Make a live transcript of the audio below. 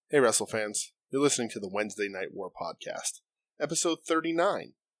Hey, Wrestle fans. You're listening to the Wednesday Night War Podcast, episode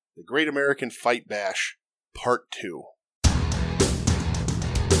 39, The Great American Fight Bash, Part 2.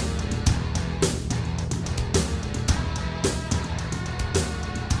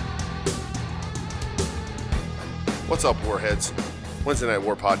 What's up, Warheads? Wednesday Night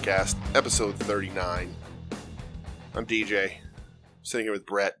War Podcast, episode 39. I'm DJ, sitting here with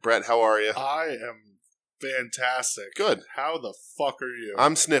Brett. Brett, how are you? I am fantastic. Good. How the fuck are you?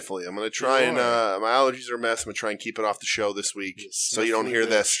 I'm sniffly. I'm going to try and, my allergies are a mess. I'm going to try and keep it off the show this week so you don't hear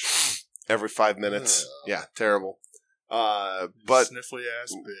this every 5 minutes. Yeah, terrible. But sniffly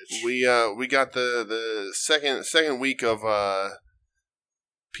ass bitch. We got the second week of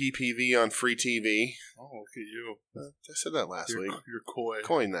PPV on free TV. Oh, look at you. I said that last week. You're coy.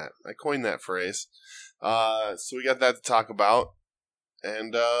 I coined that phrase. So we got that to talk about.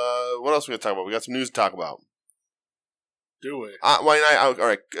 And what else we got to talk about? We got some news to talk about. Do we? All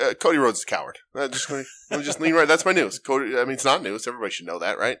right. Cody Rhodes is a coward. Just lean right. That's my news. Cody. I mean, it's not news. Everybody should know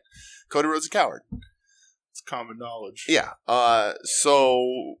that, right? Cody Rhodes is a coward. It's common knowledge. Yeah.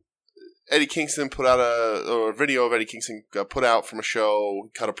 So Eddie Kingston put out a video of Eddie Kingston put out from a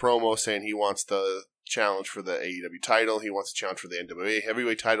show. Cut a promo saying he wants the challenge for the AEW title. He wants a challenge for the NWA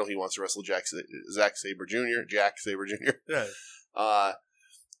heavyweight title. He wants to wrestle Jack Sabre Jr. Yeah.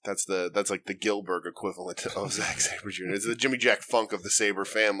 That's like the Gilbert equivalent of Zack Sabre Jr. It's the Jimmy Jack Funk of the Sabre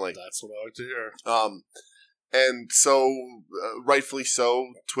family. That's what I like to hear. And so rightfully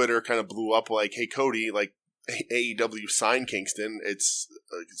so, Twitter kind of blew up like, "Hey Cody, like AEW signed Kingston. It's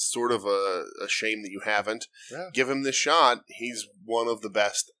sort of a shame that you haven't. Yeah. Give him this shot. He's one of the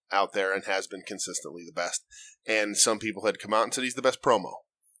best out there and has been consistently the best." And some people had come out and said he's the best promo.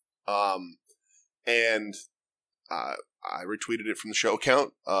 I retweeted it from the show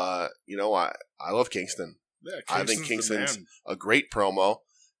account. I love Kingston. Yeah, I think Kingston's a great promo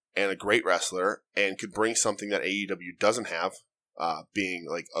and a great wrestler and could bring something that AEW doesn't have, being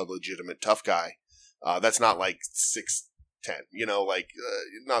like a legitimate tough guy. That's not like 6'10",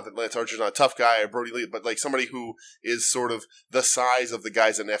 not that Lance Archer's not a tough guy or Brody Lee, but like somebody who is sort of the size of the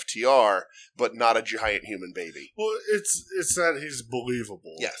guys in FTR, but not a giant human baby. Well, it's that he's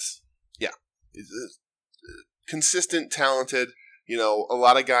believable. Yes. Yeah. Consistent, talented. A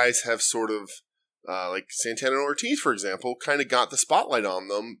lot of guys have sort of, like Santana and Ortiz, for example, kind of got the spotlight on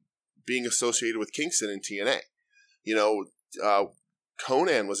them being associated with Kingston in TNA.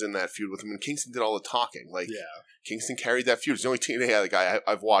 Conan was in that feud with him, and Kingston did all the talking. Kingston carried that feud. It's the only TNA guy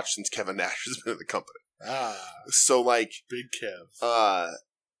I've watched since Kevin Nash has been in the company. So, Big Kev.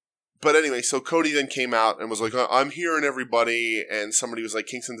 But anyway, so Cody then came out and was like, "I'm hearing everybody," and somebody was like,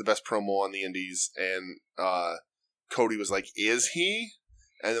 "Kingston's the best promo on the indies," and Cody was like, "Is he?"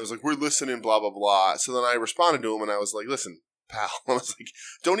 And it was like, "We're listening, blah, blah, blah." So then I responded to him and I was like, "Listen, pal," I was like,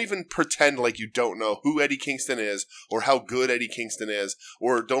 "don't even pretend like you don't know who Eddie Kingston is or how good Eddie Kingston is,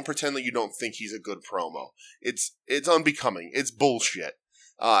 or don't pretend that you don't think he's a good promo. It's unbecoming. It's bullshit.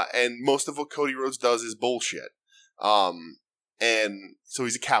 And most of what Cody Rhodes does is bullshit. And so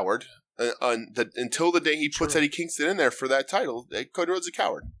he's a coward. Until the day he puts Eddie Kingston in there for that title, Cody Rhodes is a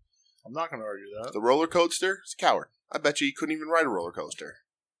coward. I'm not going to argue that. The roller coaster is a coward. I bet you he couldn't even ride a roller coaster.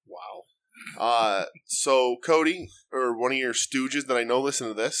 Wow. So Cody, or one of your stooges that I know listen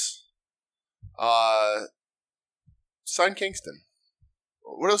to this, sign Kingston.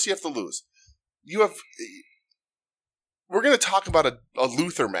 What else do you have to lose? We're going to talk about a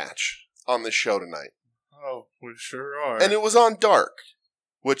Luther match on this show tonight. Oh, we sure are. And it was on Dark,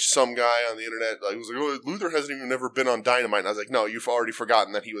 which some guy on the internet was like, "Oh, Luther hasn't even never been on Dynamite." And I was like, "No, you've already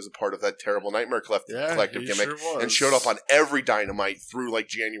forgotten that he was a part of that terrible Nightmare Collective gimmick and showed up on every Dynamite through like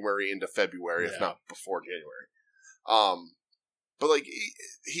January into February, if not before January." But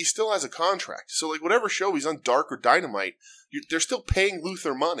he still has a contract, so whatever show he's on, Dark or Dynamite, they're still paying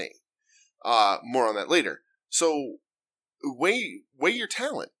Luther money. More on that later. So weigh your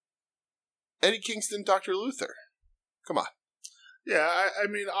talent. Eddie Kingston, Dr. Luther. Come on. Yeah, I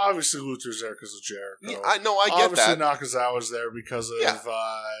mean, obviously Luther's there because of Jericho. Yeah, I know, I get obviously that. Obviously Nakazawa's there because of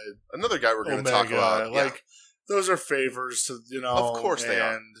another guy we're going to talk about. Those are favors to, Of course they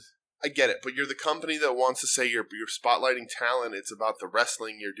are. I get it, but you're the company that wants to say you're spotlighting talent. It's about the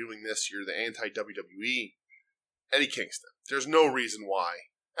wrestling. You're doing this. You're the anti-WWE. Eddie Kingston. There's no reason why.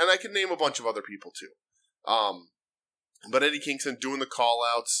 And I can name a bunch of other people too. But Eddie Kingston doing the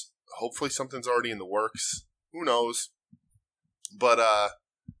call-outs. Hopefully something's already in the works. Who knows? But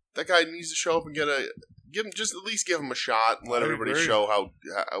that guy needs to show up and at least give him a shot and let everybody show how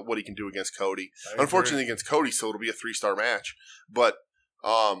what he can do against Cody. Unfortunately, against Cody, so it'll be a 3-star match. But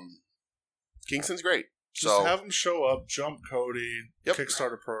Kingston's great. Just have them show up, jump Cody,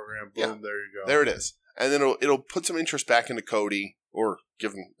 Kickstarter program, boom, there you go. There it is. And then it'll put some interest back into Cody, or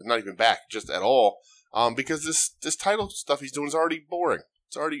give him, not even back, just at all, because this title stuff he's doing is already boring.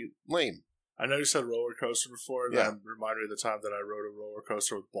 It's already lame. I know you said roller coaster before. That reminded me of the time that I rode a roller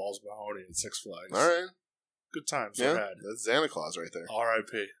coaster with Balls Mahoney at Six Flags. All right. Good times. Yeah, that's Santa Claus right there.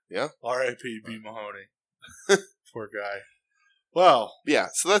 R.I.P. Yeah. R.I.P. B. Mahoney. Poor guy. Well. Yeah,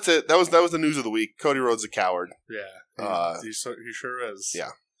 so that's it. That was the news of the week. Cody Rhodes a coward. Yeah. He sure is. Yeah.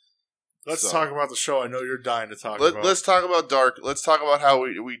 Let's talk about the show. I know you're dying to talk about. Let's talk about Dark. Let's talk about how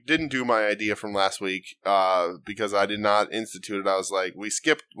we didn't do my idea from last week because I did not institute it. I was like, we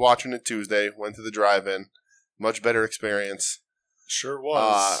skipped watching it Tuesday, went to the drive-in. Much better experience. Sure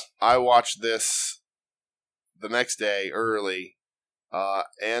was. I watched this the next day early,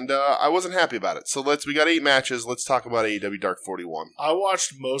 and I wasn't happy about it. So we got 8 matches. Let's talk about AEW Dark 41. I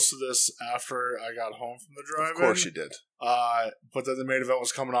watched most of this after I got home from the drive-in. Of course you did. But then the main event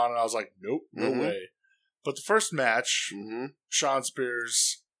was coming on, and I was like, nope, no way. But the first match, Shawn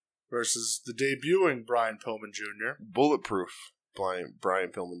Spears versus the debuting Brian Pillman Jr. Bulletproof Brian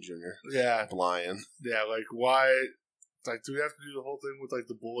Pillman Jr. Yeah. Blind. Yeah, like, why... Like, do we have to do the whole thing with, like,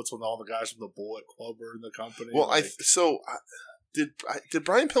 the Bullets when all the guys from the Bullet Club are in the company? Well, like, did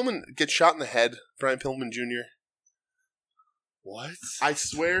Brian Pillman get shot in the head? Brian Pillman Jr.? What? I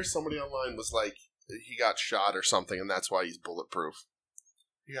swear somebody online was like, he got shot or something, and that's why he's bulletproof.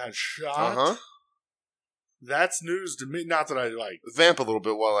 He got shot? Uh-huh. That's news to me. Not that I, like... Vamp a little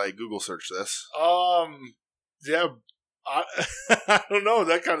bit while I Google search this. Yeah, I don't know.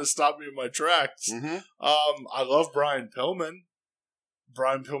 That kind of stopped me in my tracks. I love Brian Pillman.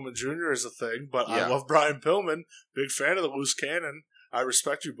 Brian Pillman Jr. is a thing, but I love Brian Pillman. Big fan of the Loose Cannon. I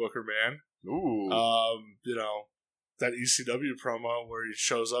respect you, Booker Man. Ooh. You know, that ECW promo where he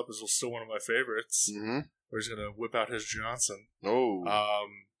shows up is still one of my favorites. Where he's going to whip out his Johnson. Oh.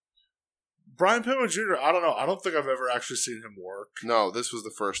 Brian Pillman Jr., I don't know. I don't think I've ever actually seen him work. No, this was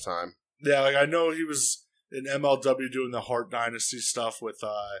the first time. Yeah, like I know he was in MLW doing the Hart Dynasty stuff with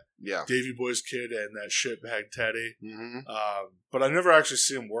Davey Boy's Kid and that shitbag Teddy. But I never actually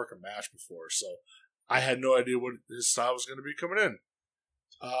seen him work a match before, so I had no idea what his style was going to be coming in.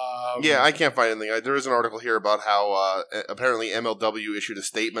 Yeah, I can't find anything. There is an article here about how apparently MLW issued a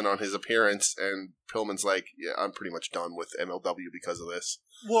statement on his appearance, and Pillman's like, yeah, I'm pretty much done with MLW because of this.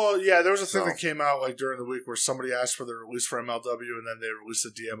 Well, yeah, there was a thing that came out like during the week where somebody asked for the release for MLW, and then they released a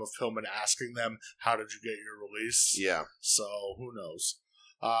DM of Pillman asking them, how did you get your release? Yeah. So, who knows?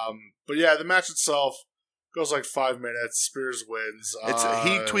 But yeah, the match itself goes like 5 minutes. Spears wins.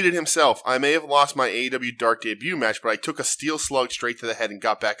 He tweeted himself, I may have lost my AEW Dark debut match, but I took a steel slug straight to the head and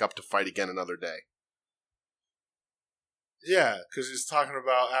got back up to fight again another day. Yeah, because he's talking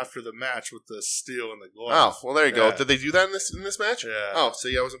about after the match with the steel and the glove. Oh, well, there you go. Did they do that in this match? Yeah. Oh,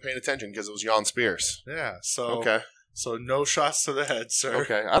 see, I wasn't paying attention because it was Jan Spears. Yeah, so... Okay. So no shots to the head, sir.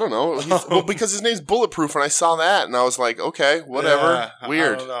 Okay, I don't know. Well, because his name's Bulletproof, and I saw that, and I was like, okay, whatever. Yeah,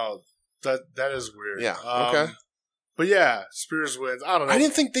 weird. I don't know. That is weird. Yeah, okay. But yeah, Spears wins. I don't know. I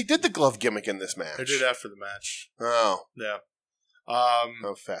didn't think they did the glove gimmick in this match. They did after the match. Oh. Yeah.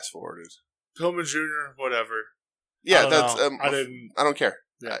 Fast forwarded. Pillman Jr., whatever. Yeah, I don't care.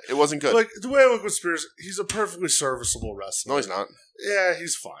 Yeah. It wasn't good. Like, the way I look with Spears, he's a perfectly serviceable wrestler. No, he's not. Yeah,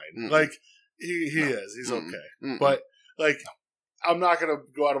 he's fine. Like, he is. He's okay. But, like, I'm not going to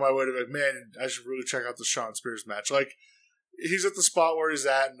go out of my way to be like, man, I should really check out the Shawn Spears match. Like, he's at the spot where he's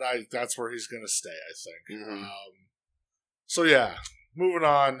at, and that's where he's going to stay, I think. So, yeah, moving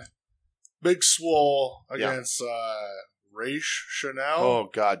on. Big Swole against Raish Chanel. Oh,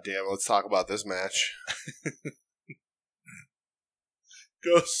 god damn. Let's talk about this match.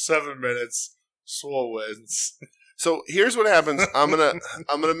 Goes 7 minutes. Swole wins. So here's what happens. I'm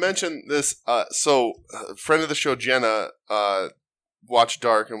gonna mention this. So a friend of the show, Jenna, watched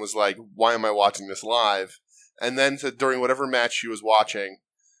Dark and was like, "Why am I watching this live?" And then during whatever match she was watching,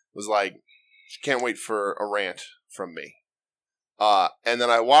 was like, "She can't wait for a rant from me." And then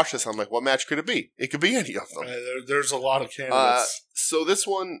I watched this. I'm like, "What match could it be? It could be any of them." There's a lot of candidates. So this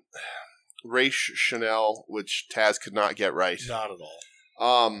one, Raish Chanel, which Taz could not get right, not at all.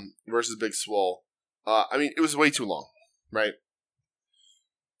 Versus Big Swole. I mean, it was way too long, right?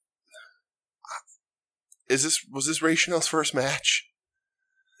 Was this Raish Chanel's first match?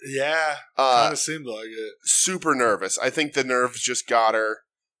 Yeah, kind of seemed like it. Super nervous. I think the nerves just got her.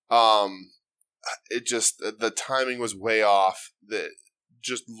 It just the timing was way off. That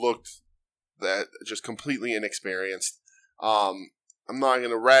just looked just completely inexperienced. I'm not going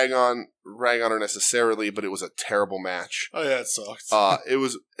to rag on her necessarily, but it was a terrible match. Oh yeah, it sucked. It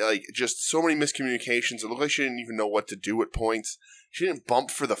was like just so many miscommunications. It looked like she didn't even know what to do at points. She didn't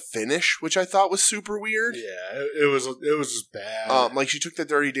bump for the finish, which I thought was super weird. Yeah, it was just bad. Like she took the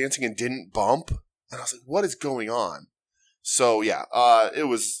Dirty Dancing and didn't bump, and I was like, "What is going on?" So yeah, it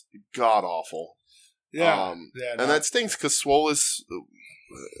was god awful. Yeah, and that stinks because Swole is,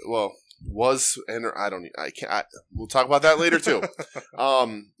 was, and we'll talk about that later too.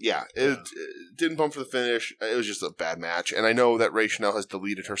 It didn't bump for the finish. It was just a bad match, and I know that Ray Chanel has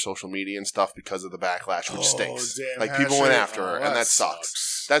deleted her social media and stuff because of the backlash, which stinks. Damn, like people went after her, and that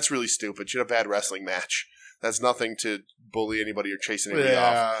sucks. That's really stupid. She had a bad wrestling match. That's nothing to bully anybody or chase anybody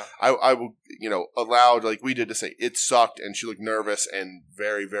off. I will, allowed like we did to say it sucked, and she looked nervous and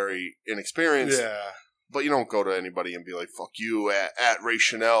very, very inexperienced. Yeah. But you don't go to anybody and be like, fuck you, at Ray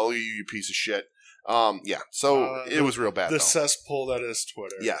Chanel, you piece of shit. So it was real bad, the cesspool that is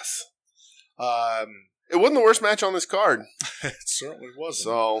Twitter. Yes. It wasn't the worst match on this card. It certainly wasn't.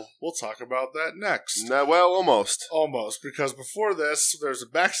 So we'll talk about that next. Almost. Almost, because before this, there's a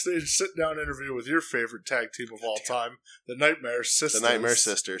backstage sit-down interview with your favorite tag team of all time, the Nightmare Sisters. The Nightmare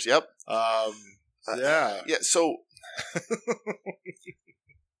Sisters, yep. Yeah, so...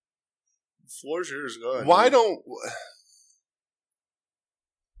 Floor's yours. Go ahead. Why don't...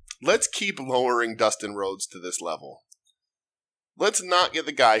 Let's keep lowering Dustin Rhodes to this level. Let's not get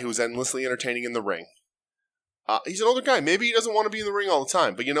the guy who's endlessly entertaining in the ring. He's an older guy. Maybe he doesn't want to be in the ring all the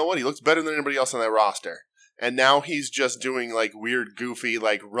time. But you know what? He looks better than anybody else on that roster. And now he's just doing like weird, goofy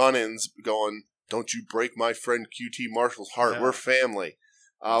like run-ins going, don't you break my friend QT Marshall's heart. Yeah. We're family.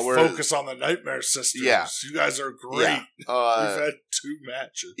 Focus on the Nightmare Sisters. Yeah. You guys are great. Yeah. We've had 2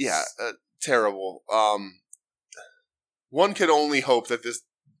 matches. Yeah. Terrible. One can only hope that this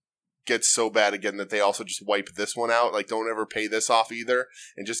gets so bad again that they also just wipe this one out. Like, don't ever pay this off either,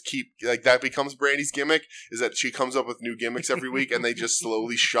 and just keep like that becomes Brandy's gimmick. Is that she comes up with new gimmicks every week, and they just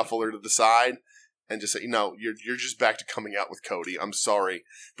slowly shuffle her to the side and just say, "No, you're just back to coming out with Cody. I'm sorry,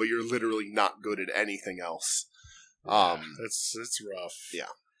 but you're literally not good at anything else." It's rough. Yeah.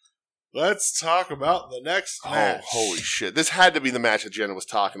 Let's talk about the next match. Oh, holy shit! This had to be the match that Jenna was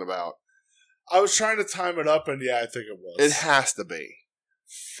talking about. I was trying to time it up, and yeah, I think it was. It has to be.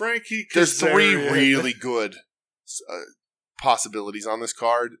 Frankie Kazarian. There's 3 really good possibilities on this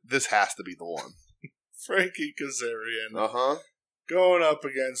card. This has to be the one. Frankie Kazarian. Going up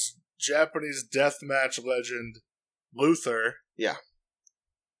against Japanese deathmatch legend Luther. Yeah.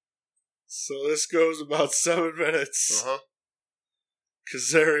 So this goes about 7 minutes.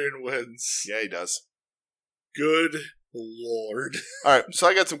 Kazarian wins. Yeah, he does. Good Lord. All right, so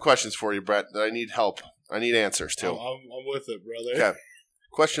I got some questions for you, Brett, that I need help. I need answers to. I'm with it, brother. Okay.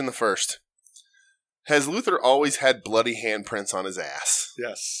 Question the first. Has Luther always had bloody handprints on his ass?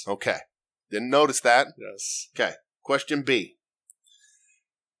 Yes. Okay. Didn't notice that? Yes. Okay. Question B.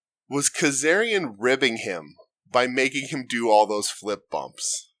 Was Kazarian ribbing him by making him do all those flip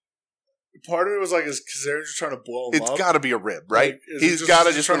bumps? Part of it was like, is Kazarian just trying to blow him up? It's got to be a rib, right? Like, he's got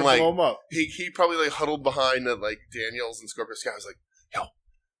to just been like, blow him up. He probably like huddled behind like Daniels and Scorpio Sky. Was like, yo,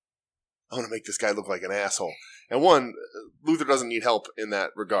 I want to make this guy look like an asshole. And one, Luther doesn't need help in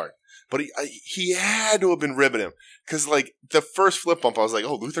that regard. But he had to have been ribbing him. Because, like, the first flip bump, I was like,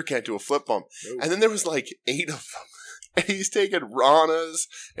 oh, Luther can't do a flip bump. Nope. And then there was, like, 8 of them. And he's taking Rana's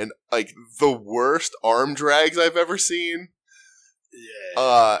and, like, the worst arm drags I've ever seen.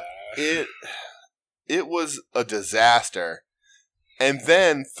 Yeah. It was a disaster. And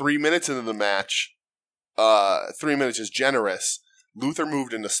then, 3 minutes into the match, 3 minutes is generous, Luther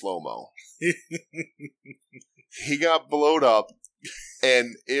moved into slow-mo. He got blowed up,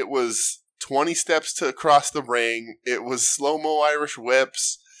 and it was 20 steps to across the ring. It was slow-mo Irish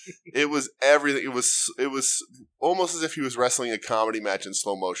whips. It was everything. It was almost as if he was wrestling a comedy match in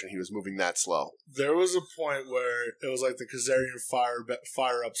slow motion. He was moving that slow. There was a point where it was like the Kazarian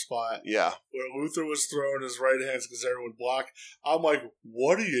fire up spot. Yeah. Where Luther was throwing his right hands, Kazarian would block. I'm like,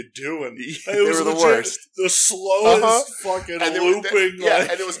 what are you doing? They were the worst. The slowest fucking and looping.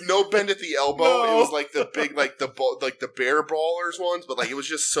 And there was no bend at the elbow. No. It was like the big, like the bear brawlers ones, but like it was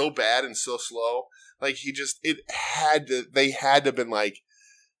just so bad and so slow. Like they had to have been like,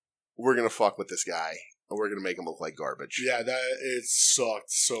 we're going to fuck with this guy, and we're going to make him look like garbage. Yeah, it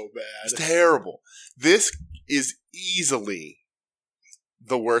sucked so bad. It's terrible. This is easily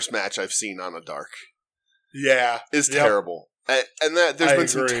the worst match I've seen on a dark. Yeah. It's terrible. And there's been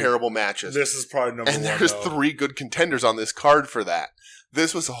some terrible matches. This is probably number 1, and there's 3 good contenders on this card for that.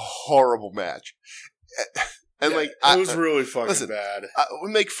 This was a horrible match. And it was really fucking bad.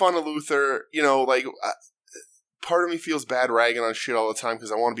 We make fun of Luther, like... part of me feels bad ragging on shit all the time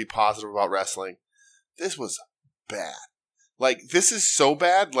because I want to be positive about wrestling. This was bad. Like, this is so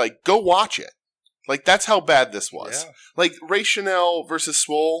bad. Like, go watch it. Like, that's how bad this was. Yeah. Like, Ray Chanel versus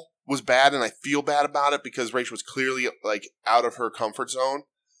Swole was bad, and I feel bad about it because Rach was clearly, like, out of her comfort zone.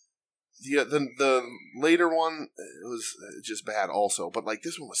 The later one was just bad also, but, like,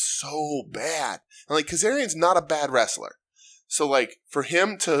 this one was so bad. And, like, Kazarian's not a bad wrestler. So, like, for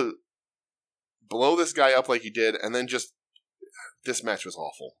him to blow this guy up like he did, and then just, this match was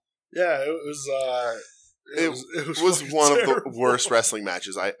awful. Yeah, it was one of the worst wrestling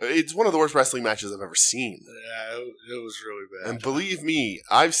matches. It's one of the worst wrestling matches I've ever seen. Yeah, it was really bad. And believe me,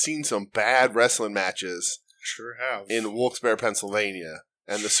 I've seen some bad wrestling matches. Sure have. In Wilkes-Barre, Pennsylvania,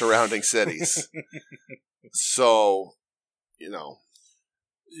 and the surrounding cities. So, you know.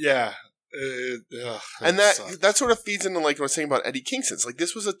 Yeah. And that sort of feeds into, like, what I was saying about Eddie Kingston. It's like,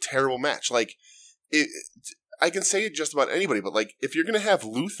 this was a terrible match. Like, I can say it just about anybody, but, like, if you're going to have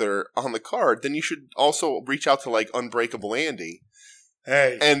Luther on the card, then you should also reach out to, like, Unbreakable Andy.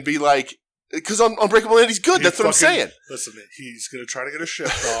 Hey. And be like, because Unbreakable Andy's good. That's what I'm saying. Listen, he's going to try to get a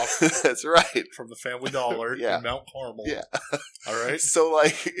shift off. That's right. From the Family Dollar in Mount Carmel. Yeah. All right. So,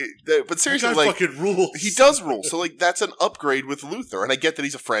 like, but seriously, like, fucking rules. He does rule. So, like, that's an upgrade with Luther. And I get that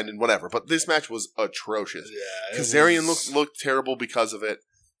he's a friend and whatever, but this match was atrocious. Yeah. Kazarian looked terrible because of it.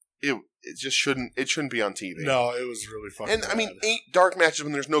 It just shouldn't be on TV. No, it was really fucking bad. I mean, 8 dark matches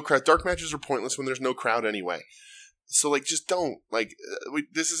when there's no crowd. Dark matches are pointless when there's no crowd anyway. So, like, just don't. Like,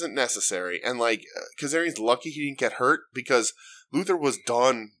 this isn't necessary. And, like, Kazarian's lucky he didn't get hurt because Luther was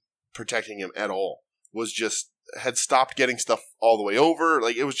done protecting him at all. Had stopped getting stuff all the way over.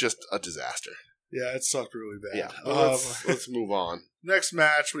 Like, it was just a disaster. Yeah, it sucked really bad. Yeah. Let's move on. Next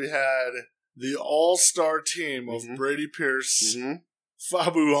match, we had the all-star team of Brady Pierce,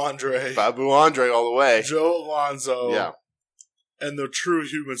 Fabu Andre all the way, Joe Alonzo, and the true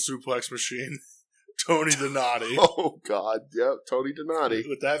human suplex machine, Tony Donati. Oh, God. Yep, Tony Donati.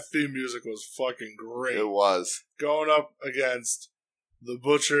 With that theme music was fucking great. It was. Going up against the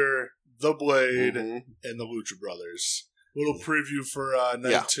Butcher, the Blade, and the Lucha Brothers. Little preview for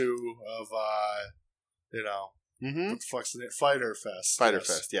night 2 of, what the fuck's the name? Fighter Fest.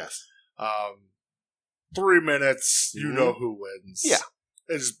 Fest, yes. 3 minutes, you know who wins. Yeah.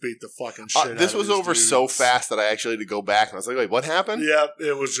 They just beat the fucking shit out of this was over dudes. So fast that I actually had to go back and I was like, wait, what happened? Yeah,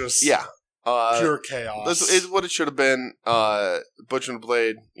 it was just pure chaos. This is what it should have been. Butcher and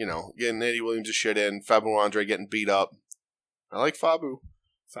Blade, getting Eddie Williams' shit in. Fabu Andre getting beat up. I like Fabu.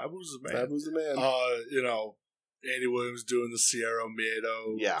 Fabu's the man. Andy Williams doing the Sierra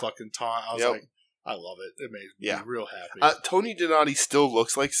Miedo fucking taunt. I was like, I love it. It made me real happy. Tony Donati still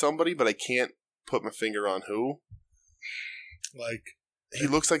looks like somebody, but I can't put my finger on who. Like, he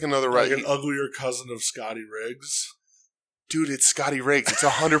looks like another an uglier cousin of Scotty Riggs. Dude, it's Scotty Riggs. It's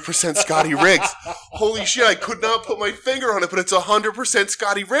 100% Scotty Riggs. Holy shit, I could not put my finger on it, but it's 100%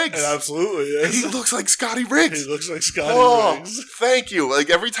 Scotty Riggs. It absolutely is. He looks like Scotty Riggs. He looks like Scotty Riggs. Thank you. Like,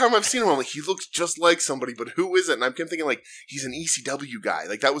 every time I've seen him, I'm like, he looks just like somebody, but who is it? And I'm thinking, like, he's an ECW guy.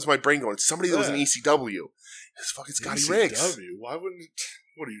 Like, that was my brain going, somebody that was an ECW. It's fucking Scotty Riggs. ECW? Why wouldn't...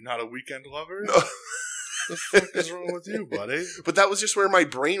 What, are you not a weekend lover? No. What the fuck is wrong with you, buddy? But that was just where my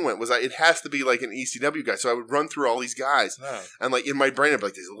brain went. It has to be like an ECW guy. So I would run through all these guys, and like in my brain, I'd be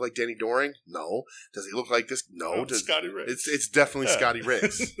like, "Does he look like Danny Doring? No. Does he look like this? No. Scotty Riggs. It's definitely Scotty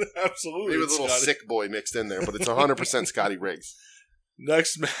Riggs. Absolutely. Maybe with a little sick boy mixed in there, but it's 100% Scotty Riggs.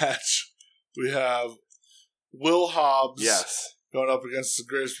 Next match, we have Will Hobbs. Yes. Going up against the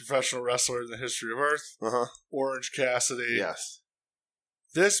greatest professional wrestler in the history of Earth, Orange Cassidy. Yes.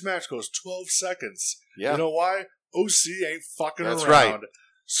 This match goes 12 seconds. Yeah. You know why? OC ain't fucking around. That's right.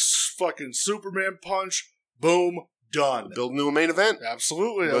 Fucking Superman punch. Boom. Done. Build into a main event.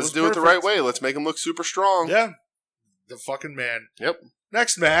 Absolutely. Let's do it the right way. Let's make him look super strong. Yeah. The fucking man. Yep.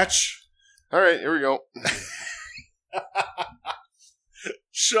 Next match. All right. Here we go.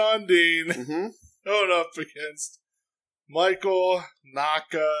 Sean Dean going up against Michael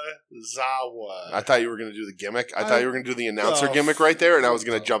Nakazawa. I thought you were going to do the gimmick. I thought you were going to do the announcer gimmick right there, and I was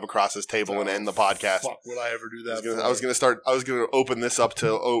going to jump across this table and end the podcast. Fuck, would I ever do that? I was going to open this up to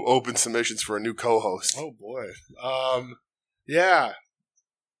open submissions for a new co-host. Oh boy. Yeah.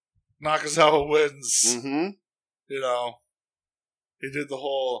 Nakazawa wins. Mm-hmm. He did the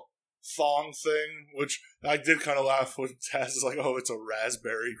whole thong thing, which I did kind of laugh when Taz is like, "Oh, it's a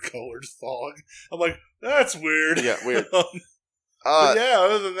raspberry colored thong." I'm like, that's weird. Yeah, weird. But yeah,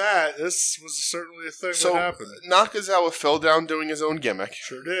 other than that, this was certainly a thing that happened. Nakazawa fell down doing his own gimmick.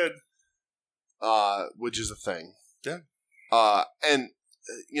 Sure did. Which is a thing. Yeah. And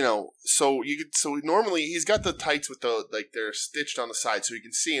so normally he's got the tights with they're stitched on the side so you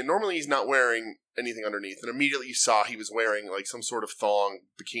can see, and normally he's not wearing anything underneath, and immediately you saw he was wearing like some sort of thong,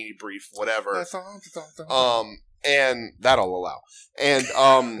 bikini brief, whatever. And that I'll allow. And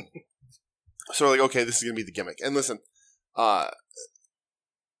so we're like, okay, this is gonna be the gimmick. And listen, not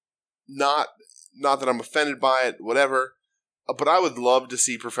that I'm offended by it, whatever, but I would love to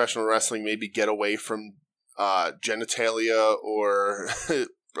see professional wrestling maybe get away from genitalia or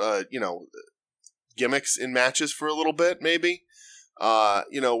gimmicks in matches for a little bit, maybe.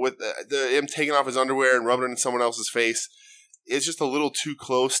 With him taking off his underwear and rubbing it in someone else's face, it's just a little too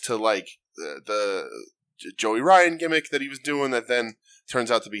close to like the Joey Ryan gimmick that he was doing that then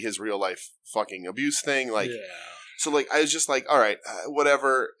turns out to be his real life fucking abuse thing. Like, so like I was just like, all right,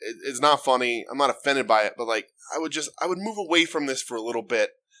 whatever. It's not funny. I'm not offended by it, but like I would move away from this for a little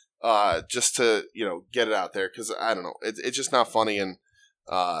bit. Just to, get it out there, because I don't know, it's just not funny, and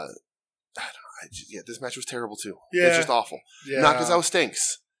I don't know, this match was terrible too. Yeah. It's just awful. Yeah. Nakazawa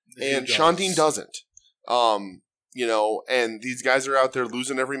stinks, and Shawn Dean doesn't. And these guys are out there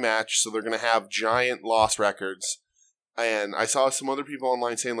losing every match, so they're gonna have giant loss records. And I saw some other people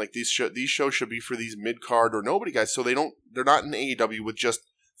online saying like these shows should be for these mid card or nobody guys, so they're not in AEW with just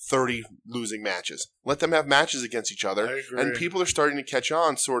 30 losing matches. Let them have matches against each other. And people are starting to catch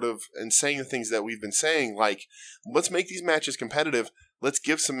on sort of and saying the things that we've been saying, like, let's make these matches competitive. Let's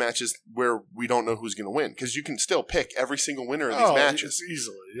give some matches where we don't know who's going to win, because you can still pick every single winner in these matches.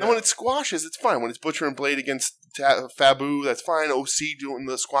 Easily. Yeah. And when it's squashes, it's fine. When it's Butcher and Blade against Fabu, that's fine. OC doing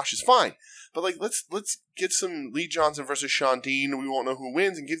the squash is fine. But like, let's get some Lee Johnson versus Shawn Dean. We won't know who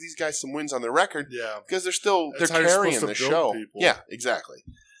wins, and give these guys some wins on their record. Yeah, because they're carrying the show. People. Yeah, exactly.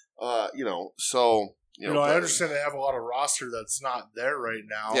 I understand they have a lot of roster that's not there right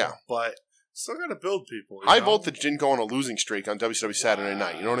now. Yeah, but still got to build people. I vote that didn't go on a losing streak on WCW Saturday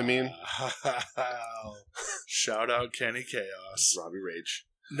Night. You know what I mean? Shout out Kenny Chaos, Robbie Rage.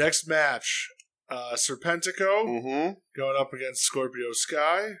 Next match, Serpentico going up against Scorpio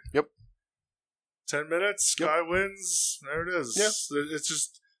Sky. Yep. 10 minutes. Sky wins. There it is. Yeah. It's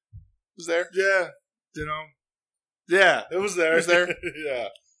just it was there. Yeah. Yeah, it was there. It was there. Yeah.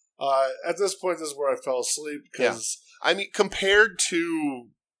 At this point, this is where I fell asleep because I mean, compared to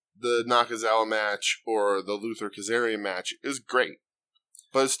the Nakazawa match or the Luther Kazarian match, it was great,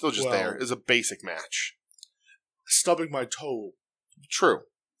 but it's still just there. It's a basic match. Stubbing my toe, true,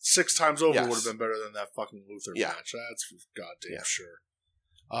 6 times over would have been better than that fucking Luther match. That's for goddamn sure.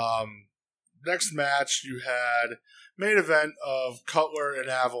 Next match, you had main event of Cutler and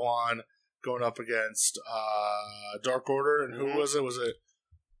Avalon going up against Dark Order, and who was it? Was it?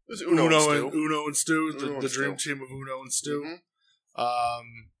 It was Uno and Stu, the dream team of Uno and Stu.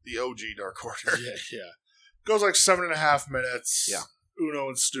 The OG Dark Order. Yeah. Goes like 7.5 minutes. Yeah. Uno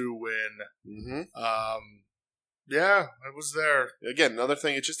and Stu win. Yeah, it was there. Again, another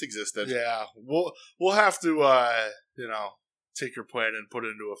thing, it just existed. Yeah. We'll have to take your plan and put it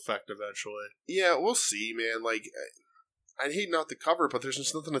into effect eventually. Yeah, we'll see, man. Like, I'd hate not to cover it, but there's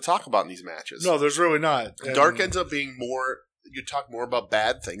just nothing to talk about in these matches. No, there's really not. Dark ends up being more... You talk more about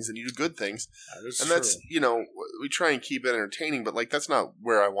bad things than you do good things. That's we try and keep it entertaining, but like that's not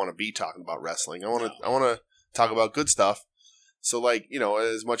where I want to be talking about wrestling. I want to talk about good stuff. So like,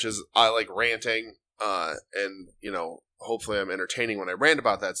 as much as I like ranting, and hopefully I'm entertaining when I rant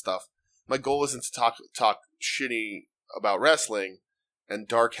about that stuff, my goal isn't to talk shitty about wrestling, and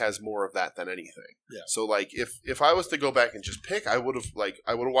Dark has more of that than anything. Yeah. So like if I was to go back and just pick, I would have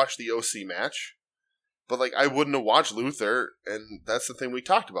watched the OC match. But like I wouldn't have watched Luther, and that's the thing we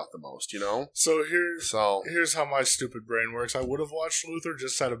talked about the most, So here's how my stupid brain works. I would have watched Luther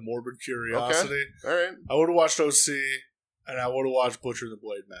just out of morbid curiosity. Okay. All right. I would have watched OC, and I would have watched Butcher and the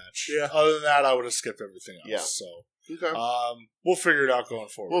Blade match. Yeah. Other than that, I would have skipped everything else. Yeah. So okay. We'll figure it out going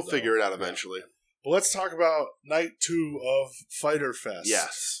forward. We'll figure it out eventually. But let's talk about night 2 of Fyter Fest.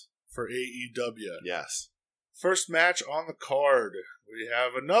 Yes. For AEW. Yes. First match on the card. We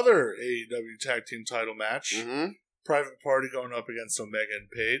have another AEW Tag Team title match. Private Party going up against Omega and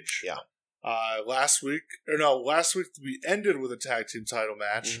Page. Yeah. Last week we ended with a Tag Team title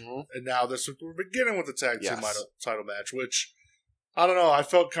match. And now this week we're beginning with a Tag Team title match, which, I don't know, I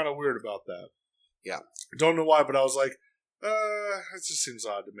felt kind of weird about that. Yeah. I don't know why, but I was like, it just seems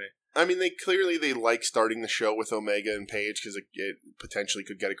odd to me. I mean, they like starting the show with Omega and Page because it potentially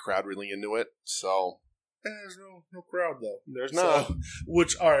could get a crowd really into it, so... There's no crowd, though. There's not. So,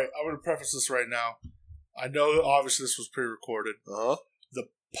 all right, I'm going to preface this right now. I know that obviously this was pre-recorded. The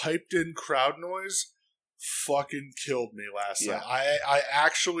piped-in crowd noise fucking killed me last night. I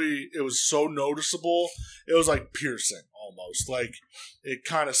actually, it was so noticeable. It was like piercing almost. Like, it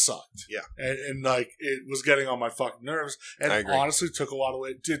kind of sucked. Yeah. And like, it was getting on my fucking nerves. And honestly, it took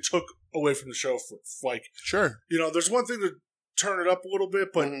away from the show for like... Sure. You know, there's one thing to turn it up a little bit,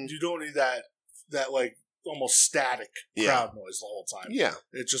 but you don't need that like, almost static crowd noise the whole time. Yeah.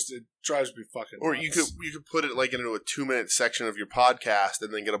 It drives me fucking Or nuts. you could put it like into a 2-minute section of your podcast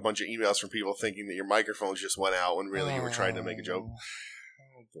and then get a bunch of emails from people thinking that your microphones just went out when really you were trying to make a joke.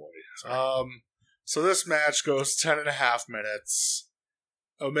 Oh boy. Sorry. So this match goes 10.5 minutes.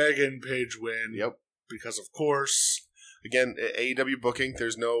 Omega and Page win. Yep. Because of course. Again, AEW booking,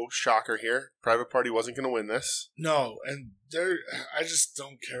 there's no shocker here. Private Party wasn't going to win this. No, and I just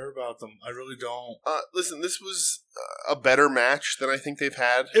don't care about them. I really don't. Listen, this was a better match than I think they've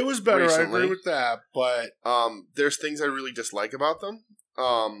had. It was better, recently. I agree with that, but... there's things I really dislike about them.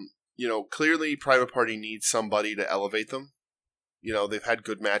 You know, clearly Private Party needs somebody to elevate them. You know, they've had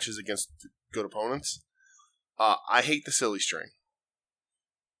good matches against good opponents. I hate the silly string.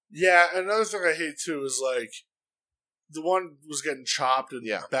 Yeah, another thing I hate, too, is, like... The one was getting chopped and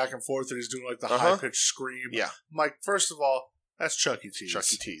back and forth, and he's doing like the high-pitched scream. Yeah. I'm like, first of all, that's Chuck E. Cheese. Chuck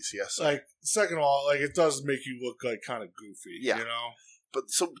E. Cheese, yes. Like, second of all, like it does make you look like kind of goofy. Yeah. You know? But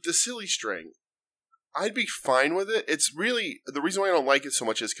so the silly string, I'd be fine with it. It's really, the reason why I don't like it so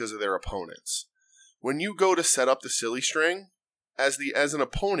much is because of their opponents. When you go to set up the silly string, as an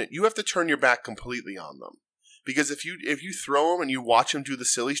opponent, you have to turn your back completely on them. Because if you throw them and you watch them do the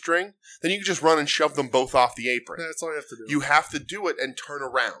silly string, then you can just run and shove them both off the apron. Yeah, that's all you have to do. You have to do it and turn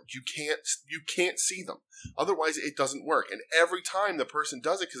around. You can't see them. Otherwise, it doesn't work. And every time the person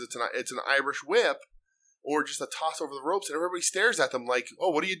does it, because it's an Irish whip or just a toss over the ropes, and everybody stares at them like, "Oh,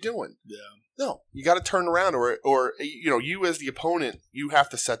 what are you doing?" Yeah. No, you got to turn around, or you know, you as the opponent, you have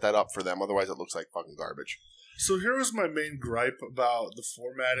to set that up for them. Otherwise, it looks like fucking garbage. So here was my main gripe about the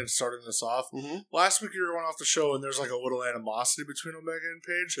format and starting this off. Mm-hmm. Last week you were going off the show and there's like a little animosity between Omega and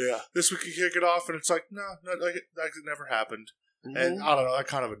Page. Yeah. This week you kick it off and it's like, no, like that never happened. Mm-hmm. And I don't know, that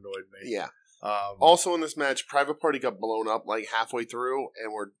kind of annoyed me. Yeah. Also in this match, Private Party got blown up like halfway through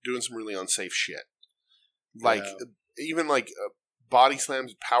and we're doing some really unsafe shit. Like, even like body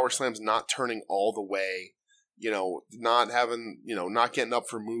slams, power slams not turning all the way. You know, not having, you know, not getting up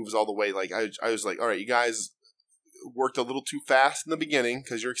for moves all the way. Like, I was like, all right, you guys worked a little too fast in the beginning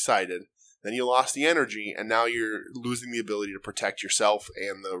because you're excited. Then you lost the energy, and now you're losing the ability to protect yourself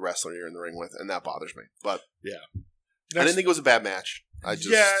and the wrestler you're in the ring with, and that bothers me. But yeah, I didn't think it was a bad match.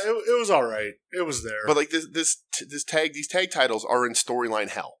 It was all right. It was there. But like these tag titles are in storyline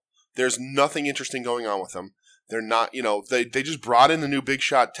hell. There's nothing interesting going on with them. They're not, you know, they just brought in the new Big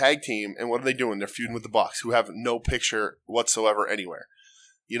Shot tag team, and what are they doing? They're feuding with the Bucks, who have no picture whatsoever anywhere.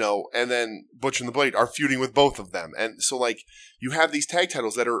 You know, and then Butcher and the Blade are feuding with both of them. And so, like, you have these tag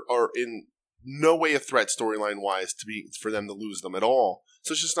titles that are in no way a threat storyline-wise for them to lose them at all.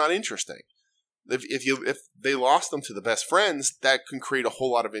 So it's just not interesting. If they lost them to the Best Friends, that can create a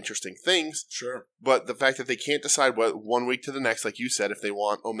whole lot of interesting things. Sure. But the fact that they can't decide what 1 week to the next, like you said, if they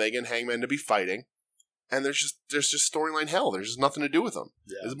want Omega and Hangman to be fighting, and there's just storyline hell. There's just nothing to do with them.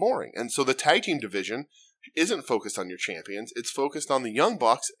 Yeah. It's boring. And so the tag team division isn't focused on your champions. It's focused on the Young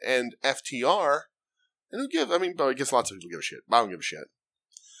Bucks and FTR. And I guess lots of people give a shit. I don't give a shit.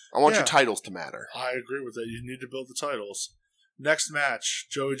 I want your titles to matter. I agree with that. You need to build the titles. Next match,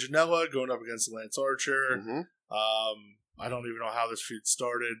 Joey Janela going up against Lance Archer. Mm-hmm. I don't even know how this feud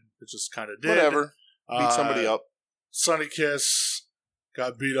started. It just kind of did. Whatever. Beat somebody up. Sonny Kiss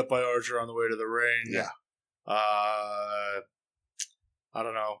got beat up by Archer on the way to the ring. Yeah. I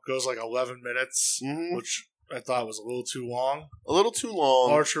don't know. Goes like 11 minutes, which I thought was a little too long. A little too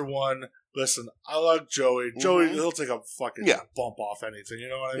long. Archer won. Listen, I like Joey. Mm-hmm. Joey, he'll take a fucking bump off anything. You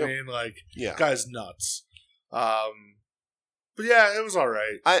know what I mean? Like, guy's nuts. But yeah, it was all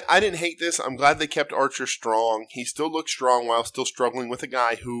right. I didn't hate this. I'm glad they kept Archer strong. He still looked strong while still struggling with a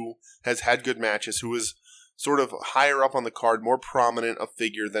guy who has had good matches, who is sort of higher up on the card, more prominent a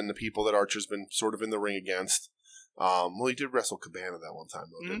figure than the people that Archer's been sort of in the ring against. Well, he did wrestle Cabana that one time,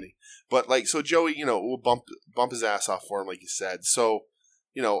 though, didn't he? But, like, so Joey, you know, will bump his ass off for him, like you said. So,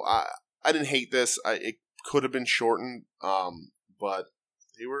 you know, I didn't hate this. It could have been shortened, but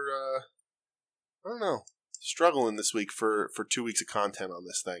they were, I don't know, struggling this week for 2 weeks of content on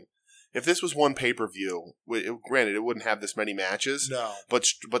this thing. If this was one pay-per-view, granted, it wouldn't have this many matches. No.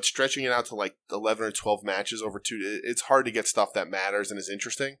 But stretching it out to like 11 or 12 matches over it's hard to get stuff that matters and is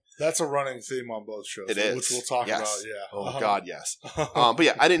interesting. That's a running theme on both shows. It is. Which we'll talk about, yeah. Oh, God, yes. But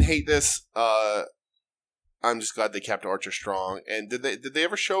yeah, I didn't hate this. I'm just glad they kept Archer strong. And did they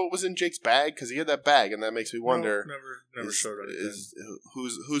ever show what was in Jake's bag? Because he had that bag, and that makes me wonder. No, never showed anything.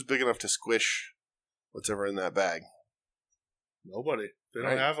 Who's big enough to squish whatever in that bag? Nobody. They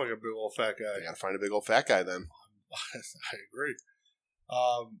don't have like a big old fat guy. They gotta find a big old fat guy then. I agree.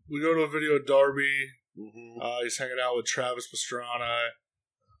 We go to a video of Darby. He's hanging out with Travis Pastrana.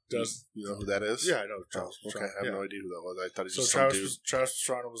 You know who that is? Yeah, I know Travis Pastrana. Okay, I have no idea who that was. I thought he was just some dude. Travis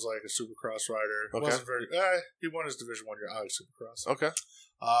Pastrana was like a Supercross rider. Okay. Wasn't very. He won his Division 1 year out of Supercross. Okay.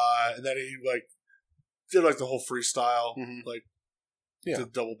 And then he like did like the whole freestyle, like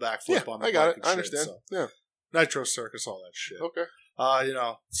did double backflip on the I got it. Shit, I understand. So. Yeah. Nitro Circus, all that shit. Okay.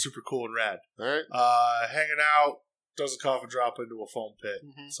 Super cool and rad. All right. Hanging out, does a coffin drop into a foam pit.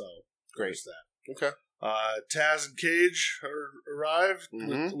 So great. That. Okay. Taz and Cage arrived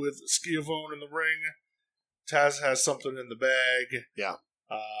with Schiavone in the ring. Taz has something in the bag. Yeah.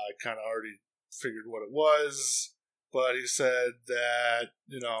 Kind of already figured what it was, but he said that,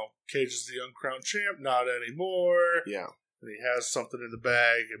 Cage is the uncrowned champ, not anymore. Yeah. And he has something in the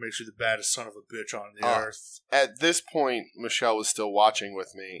bag. It makes you the baddest son of a bitch on the earth. At this point, Michelle was still watching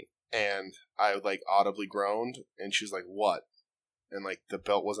with me, and I like audibly groaned, and she was like, "What?" And like the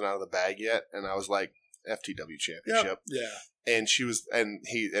belt wasn't out of the bag yet, and I was like, "FTW Championship." Yeah. And she was, and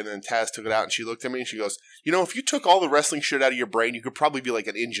then Taz took it out, and she looked at me, and she goes, "If you took all the wrestling shit out of your brain, you could probably be like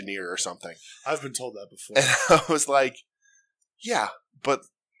an engineer or something." I've been told that before. And I was like, "Yeah, but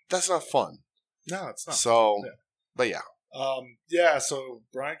that's not fun." No, it's not. So, but yeah. So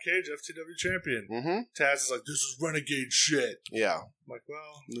Brian Cage, FTW champion. Taz is like, "This is renegade shit." Yeah. I'm like,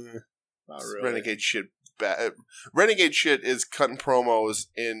 well, not really. Renegade shit. Renegade shit is cutting promos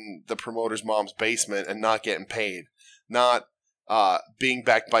in the promoter's mom's basement and not getting paid. Not being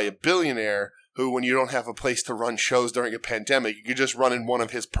backed by a billionaire who, when you don't have a place to run shows during a pandemic, you could just run in one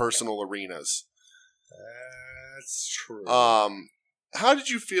of his personal arenas. That's true. How did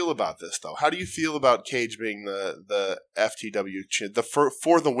you feel about this, though? How do you feel about Cage being the FTW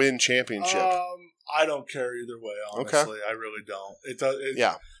for the win championship? I don't care either way. Honestly, okay. I really don't. It does.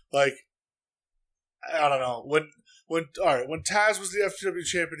 Yeah. Like, I don't know when Taz was the FTW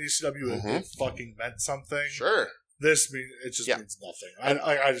champion in ECW, it fucking meant something. Sure. This means nothing.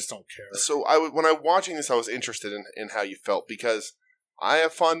 I just don't care. So when I was watching this, I was interested in how you felt because I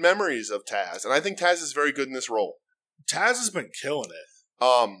have fond memories of Taz, and I think Taz is very good in this role. Taz has been killing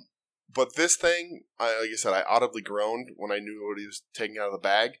it. But this thing, like I said, I audibly groaned when I knew what he was taking out of the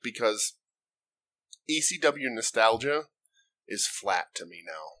bag because ECW nostalgia is flat to me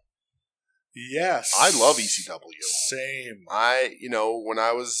now. Yes. I love ECW. Same. When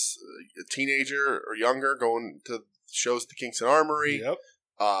I was a teenager or younger, going to shows at the Kingston Armory,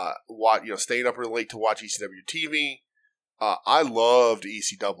 staying up really late to watch ECW TV, I loved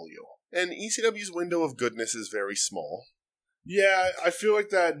ECW. And ECW's window of goodness is very small. Yeah, I feel like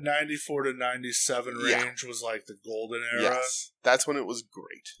that 94 to 97 range was like the golden era. Yes, that's when it was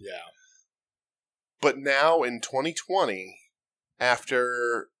great. Yeah. But now in 2020,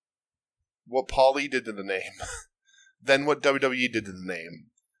 after what Paulie did to the name, then what WWE did to the name,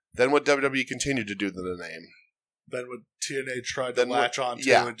 then what WWE continued to do to the name, then what TNA tried to latch on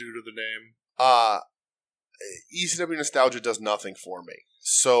to and do to the name. ECW nostalgia does nothing for me.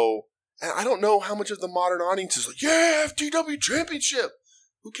 So, and I don't know how much of the modern audience is like, FTW championship.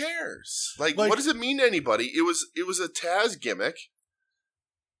 Who cares? Like, what does it mean to anybody? It was a Taz gimmick,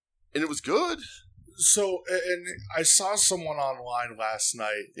 and it was good. So, and I saw someone online last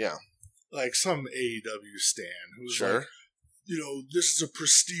night. Yeah. Like some AEW stan who was like, this is a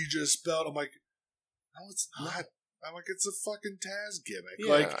prestigious belt. I'm like, no, it's not. I'm like, it's a fucking Taz gimmick.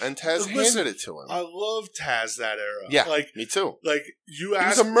 Yeah, and Taz handed it to him. I love Taz that era. Yeah, me too. Like, he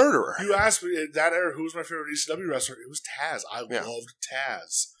was a murderer. You asked me that era who was my favorite ECW wrestler. It was Taz. I loved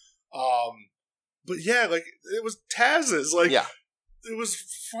Taz. But yeah, like, it was Taz's. Like, it was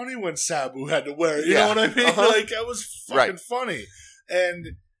funny when Sabu had to wear it. You know what I mean? Like, that was fucking funny. And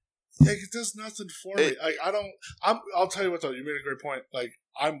like, it does nothing for me. I'll tell you what, though. You made a great point. Like,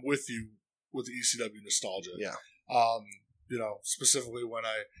 I'm with you with the ECW nostalgia. Yeah. Specifically when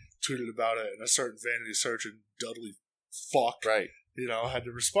I tweeted about it and a certain vanity search and Dudley fuck, right? Had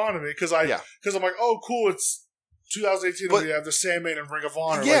to respond to me because I'm like, oh, cool, it's 2018 and we have the Sandman and Ring of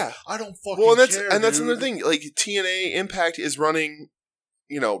Honor. Yeah, like, I don't fucking care. And that's another thing. Like, TNA Impact is running,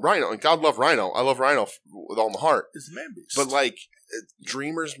 Rhino, and God love Rhino. I love Rhino with all my heart. It's the man beast. But like,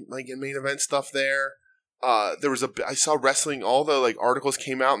 Dreamers, like in main event stuff there. There was I saw wrestling. All the like articles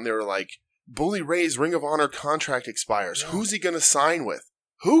came out and they were like, Bully Ray's Ring of Honor contract expires. Yeah. Who's he going to sign with?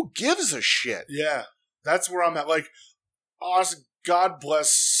 Who gives a shit? Yeah, that's where I'm at. Like, honestly, God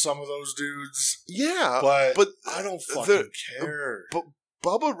bless some of those dudes. Yeah, but I don't fucking care. But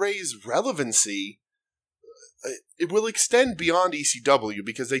Bubba Ray's relevancy, it will extend beyond ECW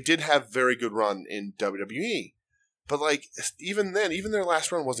because they did have very good run in WWE. But, like, even then, even their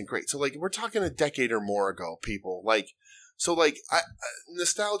last run wasn't great. So, like, we're talking a decade or more ago, people. Like, so, like,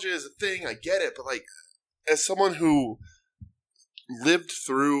 nostalgia is a thing. I get it. But, like, as someone who lived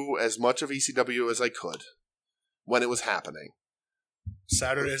through as much of ECW as I could when it was happening.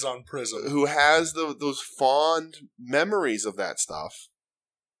 Saturdays on Prism. Who has those fond memories of that stuff.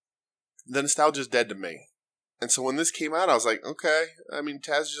 The nostalgia's dead to me. And so when this came out, I was like, okay. I mean,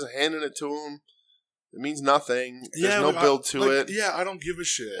 Taz is just handing it to him. It means nothing. There's no build to it. Yeah, I don't give a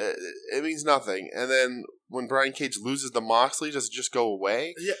shit. It means nothing. And then when Brian Cage loses the Moxley, does it just go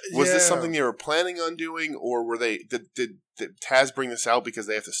away? Was this something they were planning on doing, or were they did Taz bring this out because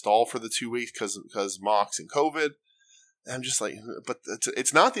they have to stall for the 2 weeks because Mox and COVID? And I'm just like, but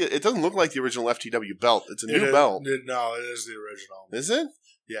it's not it doesn't look like the original FTW belt. It's a new belt. No, it is the original. Is it?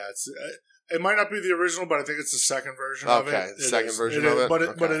 Yeah, it might not be the original, but I think it's the second version of it. Okay, the second version of it.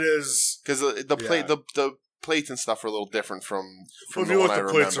 But it is because the plates and stuff are a little different from if you look,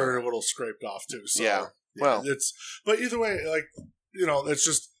 the plates are a little scraped off too. So, yeah. Well, but either way, like, you know, it's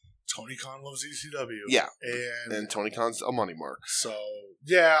just Tony Khan loves ECW. Yeah, and Tony Khan's a money mark. So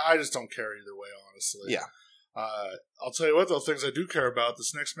yeah, I just don't care either way, honestly. Yeah. I'll tell you what, though, things I do care about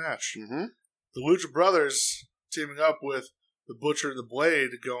this next match. Mm-hmm. The Lucha Brothers teaming up with the Butcher and the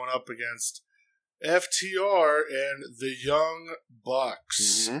Blade going up against FTR and the Young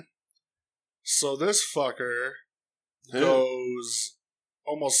Bucks. Mm-hmm. So this fucker goes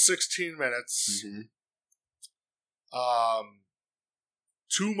almost 16 minutes. Mm-hmm.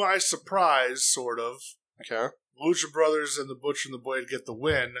 To my surprise, sort of. Okay. Lucha Brothers and the Butcher and the Blade get the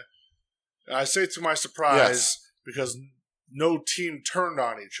win. And I say to my surprise because no team turned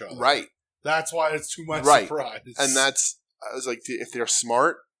on each other. Right. That's why it's to my surprise. And I was like, if they're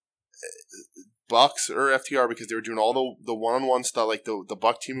smart, Bucks or FTR, because they were doing all the one-on-one stuff, like the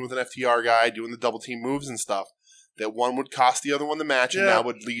Buck team with an FTR guy, doing the double team moves and stuff, that one would cost the other one the match, and that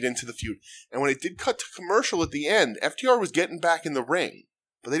would lead into the feud. And when it did cut to commercial at the end, FTR was getting back in the ring,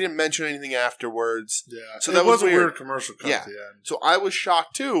 but they didn't mention anything afterwards. Yeah, so that was a weird commercial cut at the end. So I was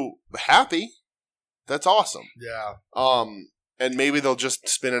shocked too, happy. That's awesome. Yeah. And maybe they'll just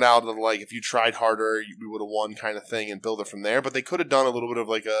spin it out of like, if you tried harder, we would have won kind of thing and build it from there. But they could have done a little bit of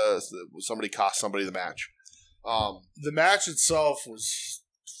like somebody cost somebody the match. The match itself was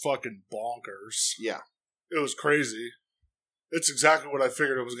fucking bonkers. Yeah. It was crazy. It's exactly what I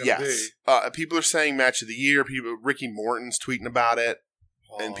figured it was going to be. People are saying match of the year. Ricky Morton's tweeting about it.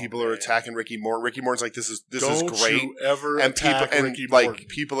 And people are attacking Ricky Morton. Ricky Morton's like, this is great. Don't you ever attack Ricky Morton. Like,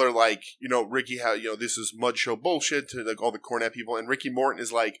 people are like, Ricky, this is mud show bullshit to like all the Cornette people. And Ricky Morton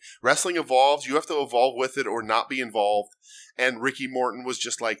is like, wrestling evolves. You have to evolve with it or not be involved. And Ricky Morton was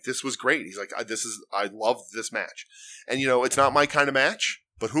just like, this was great. He's like, I love this match. And it's not my kind of match,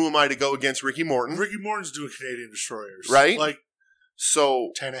 but who am I to go against Ricky Morton? Ricky Morton's doing Canadian Destroyers. Right? Like,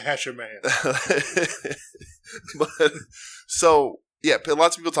 so. Tanahashi Man. Yeah,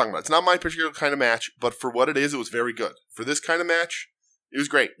 lots of people talking about it. It's not my particular kind of match, but for what it is, it was very good. For this kind of match, it was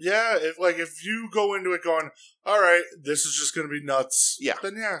great. Yeah, if you go into it going, all right, this is just going to be nuts. Yeah.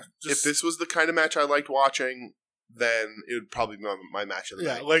 Then if this was the kind of match I liked watching, then it would probably be my match of the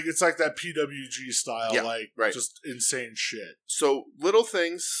night. Yeah, like it's like that PWG style, just insane shit. So little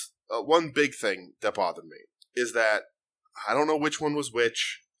things. One big thing that bothered me is that I don't know which one was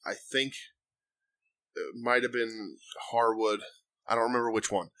which. I think it might have been Harwood. I don't remember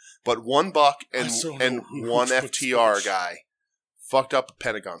which one. But one Buck and one FTR guy fucked up a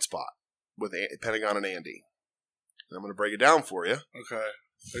Pentagon spot with Pentagon and Andy. And I'm going to break it down for you. Okay.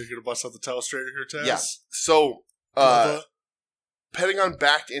 Are you going to bust out the telestrator here, Taz? Yeah. So, Pentagon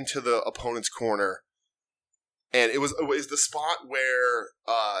backed into the opponent's corner. And it was the spot where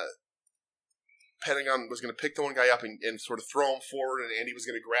Pentagon was going to pick the one guy up and sort of throw him forward, and Andy was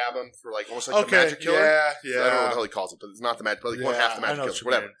going to grab him for like almost like the magic killer. Yeah. I don't know what the hell he calls it, but it's not the magic, but like half the magic killer,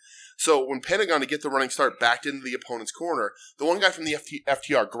 whatever. So when Pentagon, to get the running start, backed into the opponent's corner, the one guy from the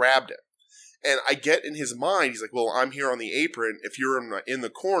FTR grabbed him. And I get in his mind, he's like, well, I'm here on the apron. If you're in the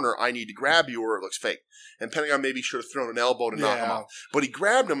corner, I need to grab you or it looks fake. And Pentagon maybe should have thrown an elbow to knock him off. But he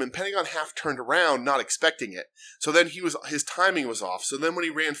grabbed him, and Pentagon half turned around, not expecting it. So then his timing was off. So then when he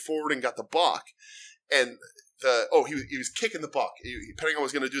ran forward and got the buck, and he was kicking the buck. Pentagon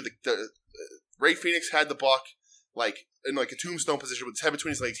was going to do the Ray Phoenix had the buck like in like a tombstone position with his head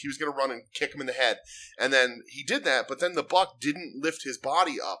between his legs. He was going to run and kick him in the head. And then he did that, but then the buck didn't lift his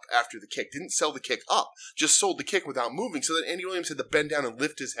body up after the kick. Didn't sell the kick up. Just sold the kick without moving. So then Andy Williams had to bend down and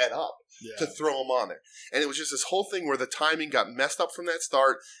lift his head up to throw him on there. And it was just this whole thing where the timing got messed up from that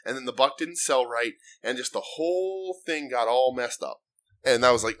start, and then the buck didn't sell right, and just the whole thing got all messed up. And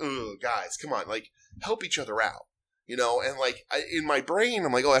I was like, ugh, guys, come on, like, help each other out. You know, and like in my brain,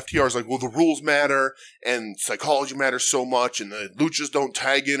 I'm like, oh, FTR's like, well, the rules matter and psychology matters so much, and the luchas don't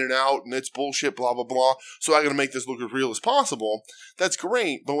tag in and out, and it's bullshit, blah blah blah. So I got to make this look as real as possible. That's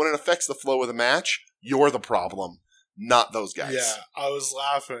great, but when it affects the flow of the match, you're the problem, not those guys. Yeah, I was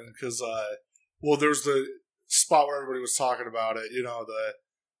laughing because, there's the spot where everybody was talking about it. You know, the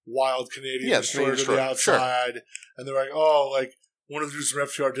wild Canadian destroyer to the outside, and they're like, oh, like. One of the dudes from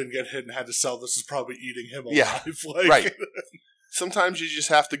FTR didn't get hit and had to sell. This is probably eating him alive. Yeah, like, right. Sometimes you just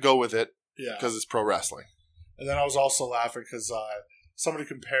have to go with it because it's pro wrestling. And then I was also laughing because somebody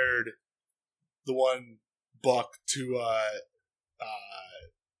compared the one Buck to,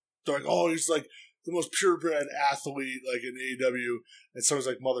 they're like, oh, he's like the most purebred athlete like in AEW. And someone's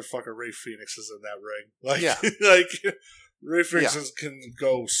like, motherfucker, Ray Phoenix is in that ring. Like, like Ray Phoenix can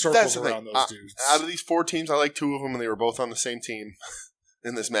go circles around those dudes. Out of these 4 teams, I like 2 of them, and they were both on the same team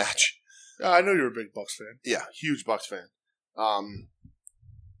in this match. I know you're a big Bucks fan. Yeah, huge Bucks fan.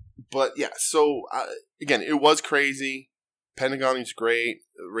 But yeah, so again, it was crazy. Pentagon is great.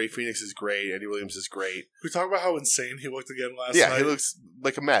 Ray Phoenix is great. Eddie Williams is great. We talk about how insane he looked again last night. Yeah, he looks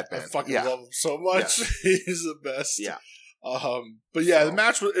like a madman. I fucking love him so much. Yeah. He's the best. Yeah. But yeah, the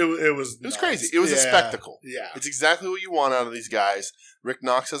match was it was crazy. It was a spectacle. Yeah, it's exactly what you want out of these guys. Rick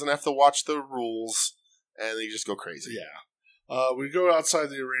Knox doesn't have to watch the rules, and they just go crazy. Yeah. We go outside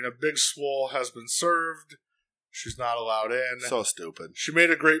the arena. Big Swole has been served. She's not allowed in. So stupid. She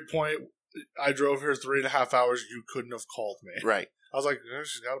made a great point. I drove here 3.5 hours. You couldn't have called me. Right. I was like,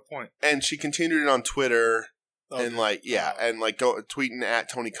 she's got a point. And she continued it on Twitter. And tweeting at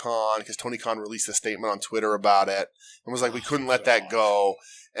Tony Khan because Tony Khan released a statement on Twitter about it and was like, we couldn't let that go.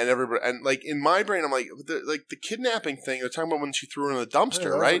 And everybody, and like in my brain, I'm like, the kidnapping thing. They're talking about when she threw her in the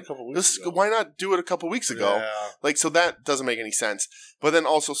dumpster, right? Why not do it a couple weeks ago? Yeah. Like, so that doesn't make any sense. But then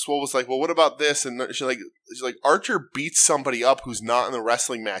also Swole was like, well, what about this? And she's like, Archer beats somebody up who's not in the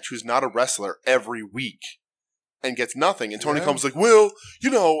wrestling match, who's not a wrestler every week. And gets nothing. And Tony Khan was like, well,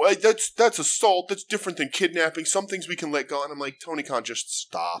 that's assault. That's different than kidnapping. Some things we can let go. And I'm like, Tony Khan, just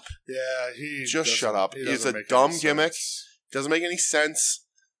stop. Yeah, he just shut up. It's a dumb gimmick. Doesn't make any sense.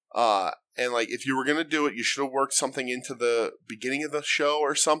 And like, if you were going to do it, you should have worked something into the beginning of the show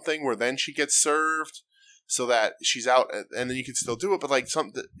or something where then she gets served so that she's out and then you can still do it. But like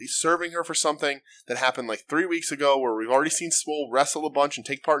serving her for something that happened like 3 weeks ago where we've already seen Swole wrestle a bunch and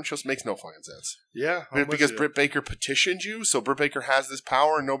take part in shows makes no fucking sense. Yeah. Because Britt Baker petitioned you, so Britt Baker has this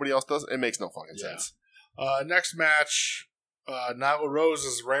power and nobody else does. It makes no fucking sense. Next match, Nyla Rose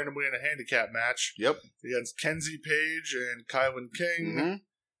is randomly in a handicap match. Yep. Against Kenzie Page and Kylan King.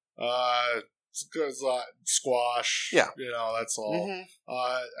 Mm-hmm. It's a squash. Yeah. That's all. Mm-hmm.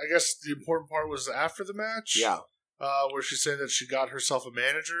 I guess the important part was after the match. Yeah. Where she's saying that she got herself a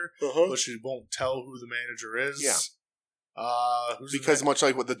manager, but she won't tell who the manager is. Yeah. Because much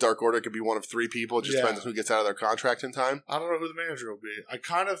like with the Dark Order, it could be one of 3 people. It just depends on who gets out of their contract in time. I don't know who the manager will be. I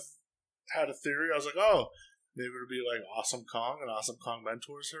kind of had a theory. I was like, oh, maybe it'll be like Awesome Kong, and Awesome Kong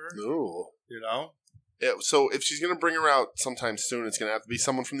mentors her. Ooh. Yeah, so if she's going to bring her out sometime soon, it's going to have to be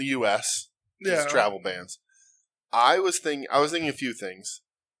someone from the U.S. Yeah. Travel bans. I was thinking a few things.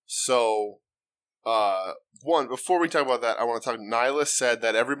 So, one, before we talk about that, I want to talk. Nyla said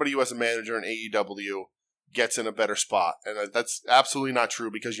that everybody who has a manager in AEW gets in a better spot. And that's absolutely not true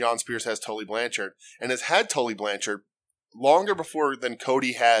because Jan Spears has Tully Blanchard and has had Tully Blanchard longer before than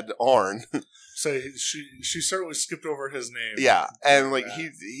Cody had Arn. So she certainly skipped over his name. Yeah. And like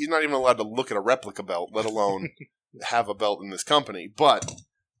he's not even allowed to look at a replica belt, let alone have a belt in this company. But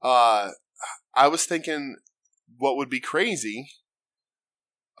I was thinking what would be crazy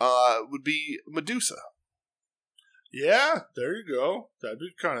would be Medusa. Yeah, there you go. That'd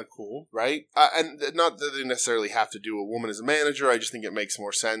be kind of cool. Right? And not that they necessarily have to do a woman as a manager. I just think it makes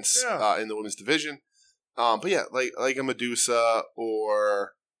more sense in the women's division. But yeah, like a Medusa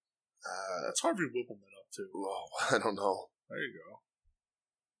or... That's Harvey Whippleman up too. Oh, I don't know. There you go.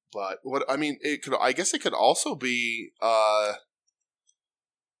 But I guess it could also be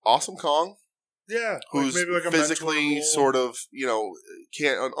Awesome Kong. Yeah, who's maybe like a physically sort of,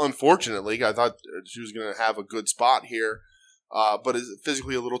 can't. Unfortunately, I thought she was going to have a good spot here, but is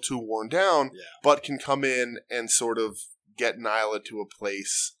physically a little too worn down. Yeah. But can come in and sort of get Nyla to a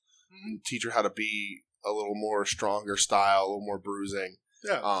place, teach her how to be a little more stronger style, a little more bruising.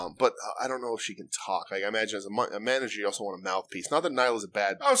 Yeah. But I don't know if she can talk. Like I imagine as a manager, you also want a mouthpiece. Not that Nyla's a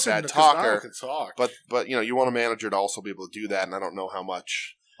bad talker, can talk. but you want a manager to also be able to do that. And I don't know how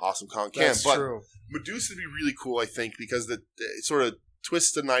much Awesome Kong can. That's but true. Medusa would be really cool, I think, because it sort of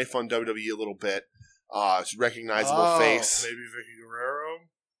twists the knife on WWE a little bit. It's a recognizable face. Maybe Vicky Guerrero.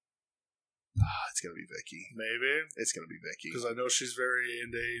 It's going to be Vicky. Maybe. It's going to be Vicky. Because I know she's very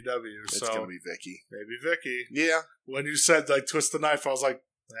into AEW. It's going to be Vicky. Maybe Vicky. Yeah. When you said, like, twist the knife, I was like,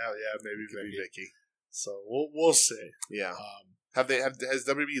 oh, yeah, maybe Vicky. So we'll see. Yeah. Has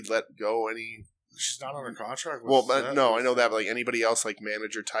WWE let go any... She's not on a contract with no, I know that, but like anybody else, like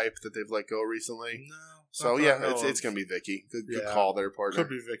manager type that they've let go recently? No. So, yeah, it's going to be Vicky. Good call there, partner. Could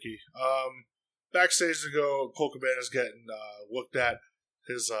be Vicky. Backstage to go, Colt Cabana's getting looked at.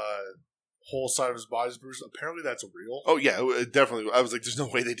 His whole side of his body's bruised. Apparently, that's real. Oh yeah, definitely. I was like, "There's no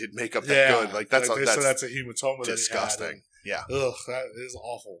way they did makeup that good." Like that's that's a hematoma. Disgusting. Yeah. Ugh, that is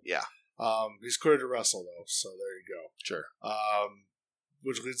awful. Yeah. He's cleared to wrestle though, so there you go. Sure.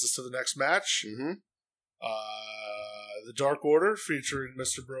 Which leads us to the next match. Mm-hmm. The Dark Order featuring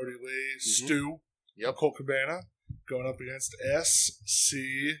Mr. Brody Lee, Stu, Colt Cabana, going up against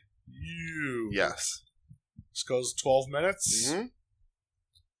SCU. Yes. This goes 12 minutes. Mm-hmm.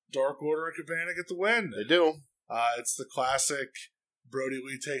 Dark Order and Cabana get the win. They do. It's the classic Brody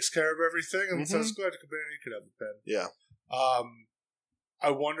Lee takes care of everything and says, go ahead, Cabana, you could have the pin. Yeah.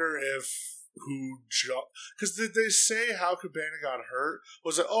 I wonder if who jumped... Because did they say how Cabana got hurt?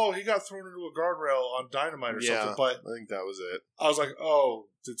 Was it, he got thrown into a guardrail on Dynamite or something? But I think that was it. I was like,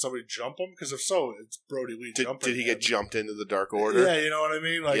 did somebody jump him? Because if so, it's Brody Lee jumping. Did he get jumped into the Dark Order? Yeah, you know what I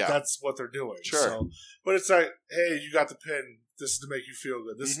mean? Like, that's what they're doing. Sure. So, but it's like, hey, you got the pin. This is to make you feel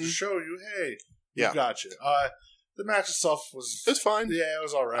good. This is to show you, hey, we got you. The match itself was... It was fine. Yeah, it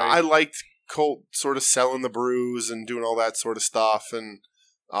was all right. I liked Colt sort of selling the bruise and doing all that sort of stuff. And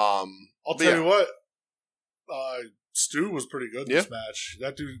I'll tell you what, Stu was pretty good in this match.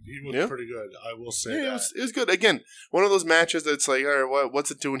 That dude, he was pretty good. I will say that. It was good. Again, one of those matches that's like, all right, what's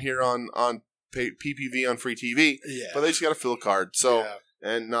it doing here on PPV on free TV? Yeah. But they just got to fill a card. So,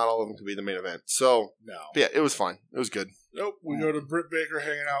 and not all of them can be the main event. So, yeah, it was fine. It was good. Nope. We go to Britt Baker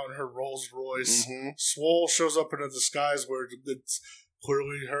hanging out in her Rolls Royce. Swole shows up in a disguise where it's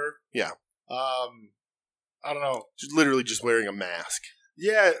clearly her. Yeah. I don't know. She's literally just wearing a mask.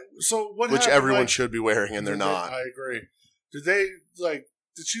 Yeah. So what? Which everyone should be wearing, and they're not. I agree. Did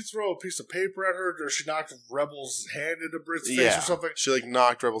she throw a piece of paper at her, or she knocked Rebel's hand into Britt's face or something? She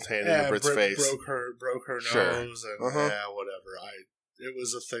knocked Rebel's hand into Britt's face. Broke her nose, and whatever. It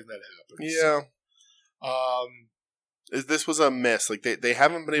was a thing that happened. Yeah. So. This was a miss. Like they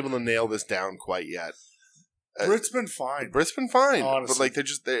haven't been able to nail this down quite yet. Britt's been fine. Honestly. But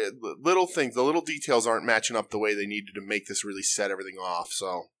they're little things. The little details aren't matching up the way they needed to make this really set everything off.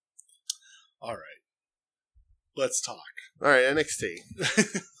 So, all right, let's talk. All right, NXT.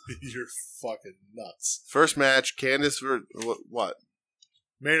 You're fucking nuts. First match, Candice for what?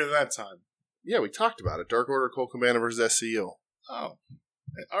 Main event time. Yeah, we talked about it. Dark Order, Colt Cabana versus SCU. Oh.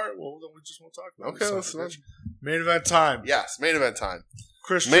 All right, well, then we just won't talk about it. Okay, let's main event time. Yes, main event time.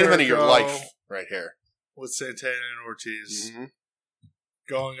 Chris main Jericho event of your life right here. With Santana and Ortiz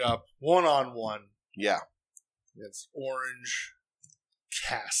going up one-on-one. Yeah. Against Orange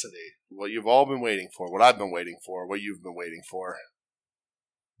Cassidy. What you've all been waiting for. What I've been waiting for. What you've been waiting for.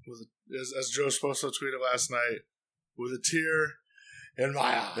 As Joe Sposo tweeted last night, with a tear in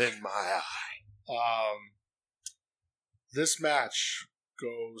my eye. In my eye. This match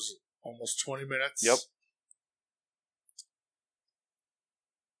goes almost 20 minutes. Yep.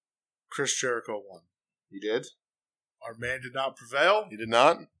 Chris Jericho won. He did. Our man did not prevail. He did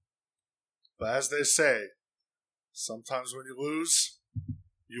not. But as they say, sometimes when you lose,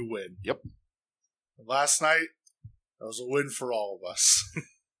 you win. Yep. And last night, that was a win for all of us.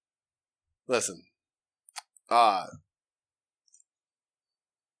 Listen. I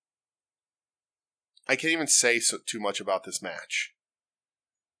can't even say too much about this match.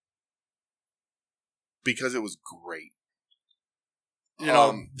 Because it was great. You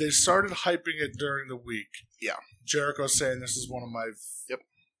know, they started hyping it during the week. Yeah. Jericho saying this is one of my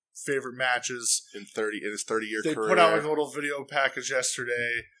favorite matches. In his 30-year career. They put out a little video package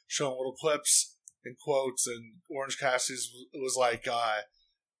yesterday showing little clips and quotes, and Orange Cassidy's was like,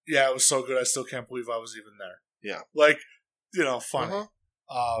 yeah, it was so good, I still can't believe I was even there. Yeah. Funny.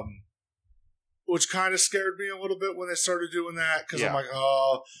 Which kind of scared me a little bit when they started doing that, because I'm like,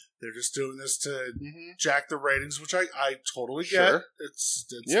 they're just doing this to jack the ratings, which I totally get. Sure. It's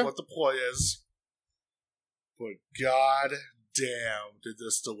what the ploy is. But god damn, did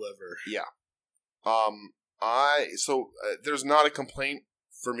this deliver. Yeah. There's not a complaint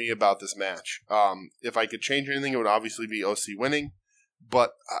for me about this match. If I could change anything, it would obviously be OC winning,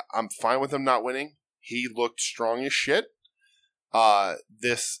 but I'm fine with him not winning. He looked strong as shit.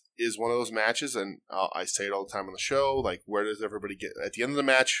 This is one of those matches, and I say it all the time on the show, like, where does everybody get at the end of the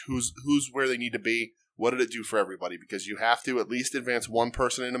match? Who's where they need to be? what did it do for everybody? Because you have to at least advance one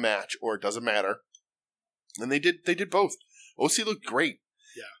person in a match, or it doesn't matter. And they did both. OC looked great.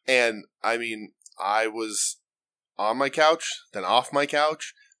 Yeah. And, I mean, I was on my couch, then off my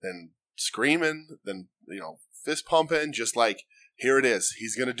couch, then screaming, then, fist pumping, just like, here it is.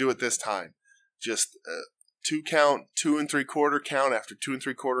 He's going to do it this time. Just 2 count, 2 3/4 count after 2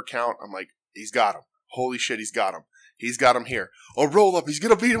 3/4 count. I'm like, he's got him. Holy shit, he's got him. He's got him here. A roll-up. He's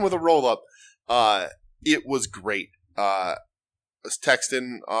going to beat him with a roll-up. It was great. I was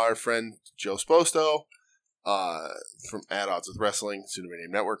texting our friend Joe Sposto from At Odds with Wrestling, soon to be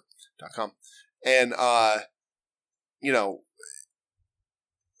named network.com. And,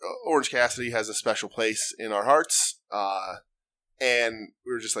 Orange Cassidy has a special place in our hearts. And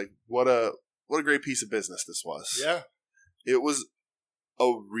we were just like, what a great piece of business this was. Yeah. It was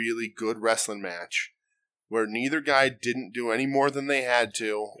a really good wrestling match where neither guy didn't do any more than they had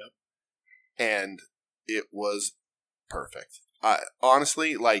to. Yep. And it was perfect.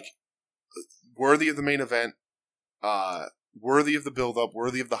 Honestly, worthy of the main event, worthy of the build-up,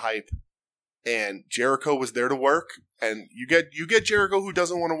 worthy of the hype. And Jericho was there to work. And you get Jericho who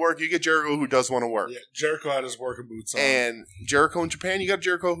doesn't want to work. You get Jericho who does want to work. Yeah, Jericho had his working boots on. And Jericho in Japan, you got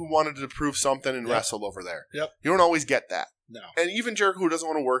Jericho who wanted to prove something and wrestle over there. Yep. You don't always get that. No. And even Jericho who doesn't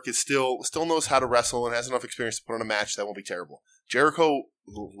want to work is still knows how to wrestle and has enough experience to put on a match that won't be terrible. Jericho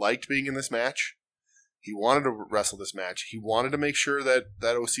liked being in this match. He wanted to wrestle this match. He wanted to make sure that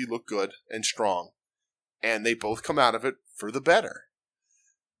OC looked good and strong. And they both come out of it for the better.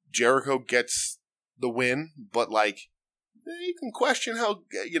 Jericho gets the win, but you can question how,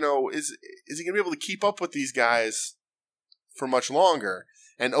 is he going to be able to keep up with these guys for much longer?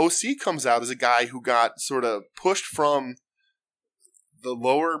 And OC comes out as a guy who got sort of pushed from the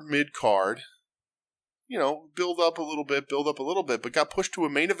lower mid card, build up a little bit, but got pushed to a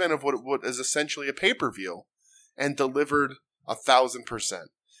main event of what is essentially a pay-per-view and delivered 1,000%.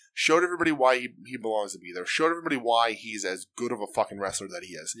 Showed everybody why he belongs to be there. Showed everybody why he's as good of a fucking wrestler that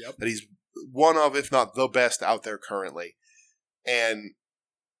he is. Yep. That he's one of, if not the best out there currently. And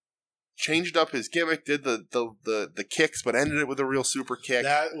changed up his gimmick, did the kicks, but ended it with a real super kick.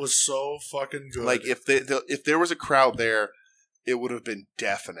 That was so fucking good. If there was a crowd there, it would have been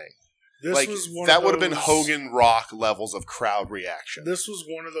deafening. This was one that would have been Hogan Rock levels of crowd reaction. This was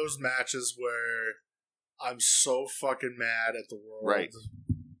one of those matches where I'm so fucking mad at the world, right?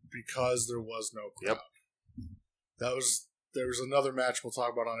 Because there was no crowd. Yep. There was another match we'll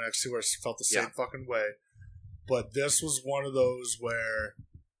talk about on NXT where I felt the same fucking way. But this was one of those where,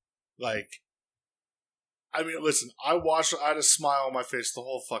 listen, I had a smile on my face the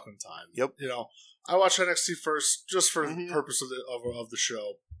whole fucking time. Yep. I watched NXT first just for the purpose of the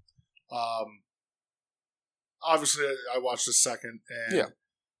show. Obviously, I watched the second, and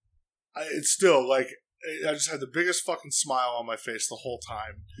it's still I just had the biggest fucking smile on my face the whole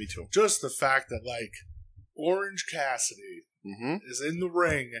time. Me too. Just the fact that Orange Cassidy is in the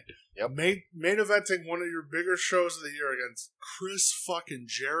ring, main eventing one of your bigger shows of the year against Chris fucking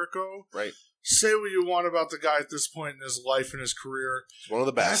Jericho. Right. Say what you want about the guy at this point in his life and his career. It's one of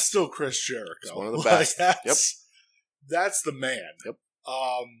the best. That's still Chris Jericho. It's one of the best. That's the man. Yep.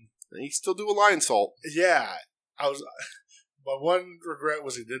 And he still do a lion salt. Yeah. My one regret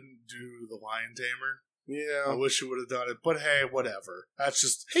was he didn't do the Lion Tamer. Yeah, I wish he would have done it, but hey, whatever.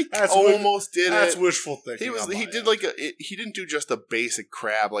 He almost did it. That's wishful thinking. He didn't do just a basic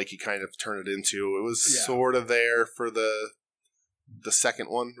crab like he kind of turned it into. It was sort of there for the second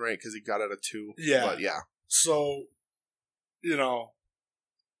one, right? Because he got out of 2. Yeah, but yeah. So,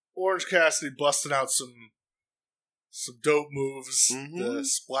 Orange Cassidy busting out some dope moves. The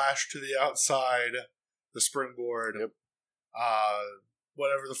splash to the outside, the springboard. Yep.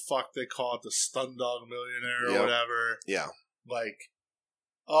 Whatever the fuck they call it, the Stun Dog Millionaire or whatever. Yeah.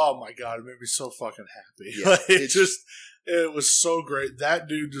 Oh my god, it made me so fucking happy. Yeah. It was so great. That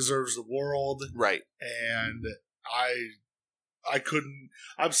dude deserves the world. Right. And I couldn't,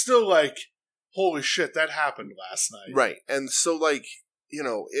 I'm still holy shit, that happened last night. Right. And so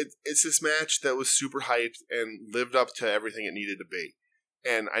it's this match that was super hyped and lived up to everything it needed to be.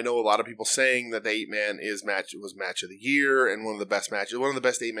 And I know a lot of people saying that the 8-man was match of the year and one of the best matches, one of the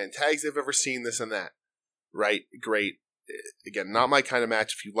best 8-man tags they've ever seen, this and that. Right? Great. Again, not my kind of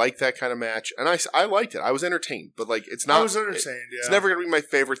match. If you like that kind of match, and I liked it. I was entertained, but it's not. I was entertained, It's never going to be my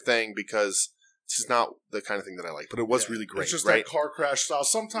favorite thing because this is not the kind of thing that I like, but it was really great. It's just right? that car crash style.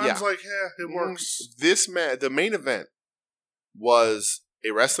 Sometimes, it works. The main event was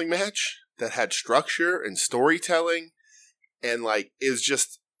a wrestling match that had structure and storytelling. And is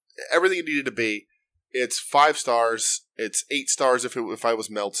just everything it needed to be. It's 5 stars. It's 8 stars if I was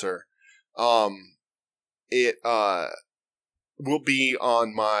Meltzer. it will be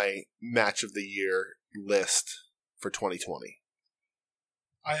on my match of the year list for 2020.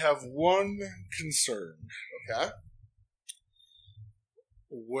 I have one concern. Okay.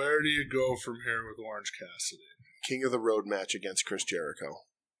 Where do you go from here with Orange Cassidy? King of the Road match against Chris Jericho.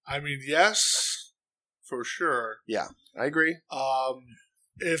 I mean, yes, for sure. Yeah, I agree.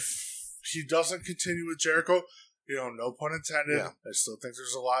 If he doesn't continue with Jericho, no pun intended, I still think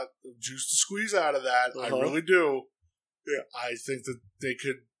there's a lot of juice to squeeze out of that. I really do. Yeah, I think that they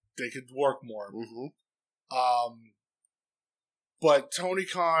could work more. Mm-hmm. But Tony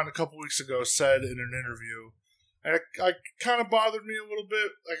Khan a couple weeks ago said in an interview, and it kind of bothered me a little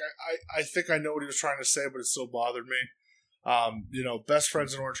bit. Like I think I know what he was trying to say, but it still bothered me. Best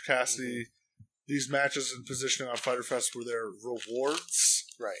friends in Orange Cassidy. Mm-hmm. These matches and positioning on Fyter Fest were their rewards,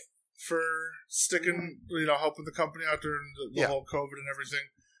 right, for sticking, helping the company out during the whole COVID and everything.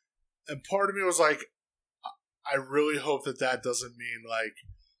 And part of me was like, I really hope that doesn't mean like,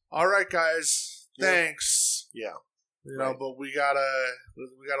 all right, guys, thanks. Yeah. But we gotta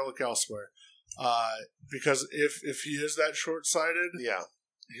look elsewhere. Because if he is that short sighted,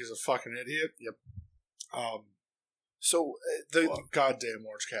 he's a fucking idiot. Yep. So the goddamn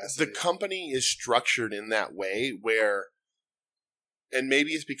Orange Cassidy. The company is structured in that way where, and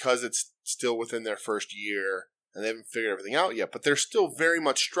maybe it's because it's still within their first year and they haven't figured everything out yet, but they're still very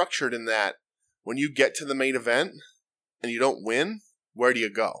much structured in that when you get to the main event and you don't win, where do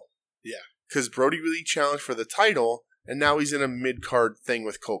you go? Yeah. Because Brody Lee challenged for the title, and now he's in a mid-card thing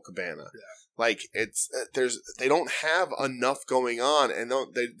with Colt Cabana. Yeah. Like, they don't have enough going on, and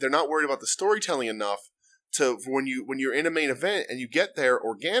they're not worried about the storytelling enough to when you're in a main event and you get there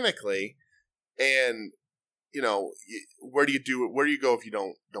organically, and where do you go if you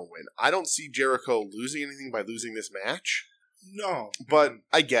don't win? I don't see Jericho losing anything by losing this match. No, but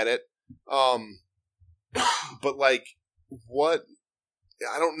I get it. But like, what?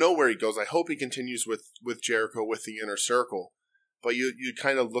 I don't know where he goes. I hope he continues with Jericho with the Inner Circle. But you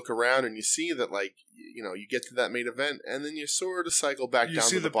kind of look around and you see that, like, you get to that main event and then you sort of cycle back down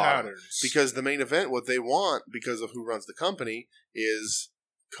to the bottom. Patterns. Because the main event, what they want, because of who runs the company, is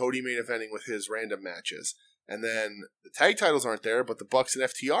Cody main eventing with his random matches. And then the tag titles aren't there, but the Bucks and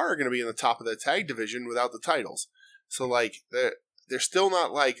FTR are going to be in the top of the tag division without the titles. So, like, they're still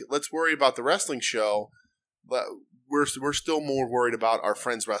not like, let's worry about the wrestling show, but we're still more worried about our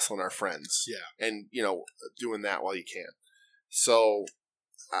friends wrestling our friends. Yeah. And, doing that while you can. So,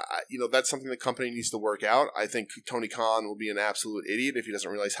 that's something the company needs to work out. I think Tony Khan will be an absolute idiot if he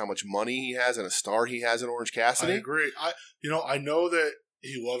doesn't realize how much money he has and a star he has in Orange Cassidy. I agree. I know that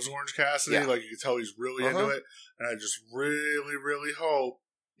he loves Orange Cassidy. Yeah. Like, you can tell he's really into it. And I just really, really hope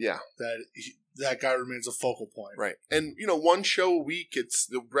that that guy remains a focal point. Right. And, one show a week, it's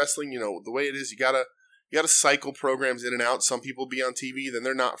the wrestling, the way it is, you gotta cycle programs in and out. Some people be on TV, then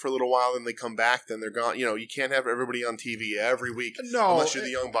they're not for a little while, then they come back, then they're gone. You can't have everybody on TV every week. No. Unless you're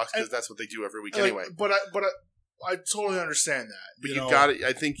the Young Bucks, because that's what they do every week anyway. But I totally understand that. But you got it.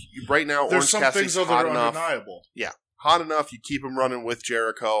 I think right now, Orange Cassidy's hot enough. Undeniable. Yeah. Hot enough. You keep him running with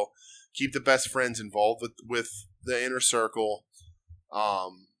Jericho. Keep the best friends involved with the Inner Circle.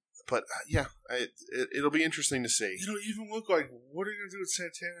 But it'll be interesting to see. Even look like, what are you going to do with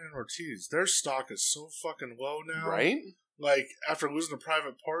Santana and Ortiz? Their stock is so fucking low now. Right? Like, after losing a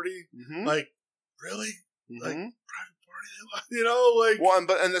Private Party, like, really? Mm-hmm. Like, Private Party? Well,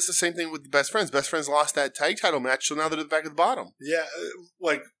 and that's the same thing with the Best Friends. Best Friends lost that tag title match, so now they're back at the bottom. Yeah,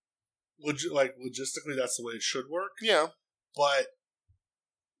 logistically, that's the way it should work. Yeah. But,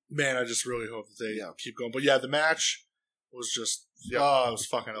 man, I just really hope that they keep going. But, yeah, the match was just, it was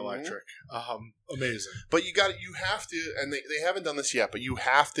fucking electric. Amazing. But you have to, and they haven't done this yet, but you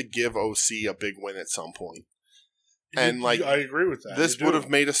have to give OC a big win at some point. And I agree with that. This would have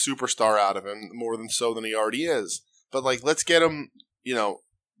made a superstar out of him more than he already is. But let's get him,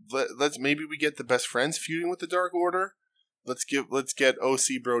 let's maybe we get the Best Friends feuding with the Dark Order. Let's get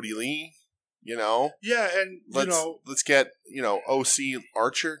OC Brody Lee. Yeah, and let's get OC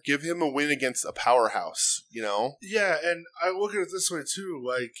Archer. Give him a win against a powerhouse. Yeah, and I look at it this way too.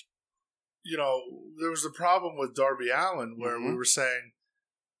 Like, there was a problem with Darby Allin where we were saying,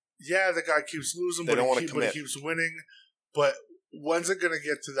 yeah, the guy keeps losing, but he keeps winning. But when's it going to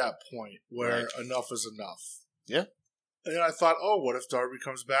get to that point where enough is enough? Yeah. And then I thought, what if Darby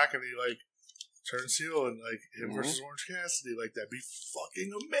comes back and he turns heel and him versus Orange Cassidy, that'd be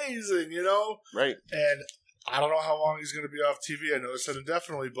fucking amazing, Right. And I don't know how long he's going to be off TV. I know it's said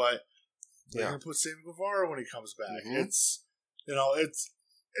indefinitely, but they're going to put Sammy Guevara when he comes back. It's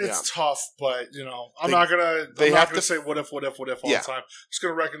it's tough, but I'm not gonna say what if all the time. Just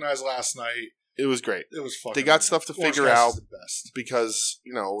gonna recognize last night It was great. It was fucking. They got stuff to figure out because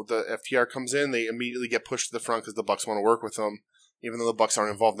the FTR comes in, they immediately get pushed to the front because the Bucks want to work with them, even though the Bucks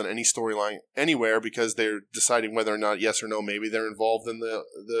aren't involved in any storyline anywhere because they're deciding whether or not yes or no. Maybe they're involved in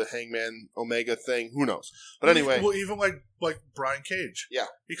the Hangman Omega thing. Who knows? But anyway, well, even like Brian Cage, yeah,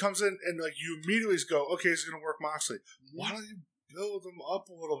 he comes in and like you immediately go, okay, he's going to work Moxley. Why don't you build him up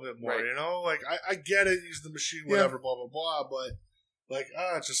a little bit more? Right. Like I get it, he's the machine, whatever, blah blah blah, but. Like,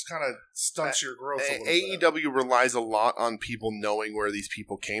 it just kind of stunts your growth a little bit. AEW relies a lot on people knowing where these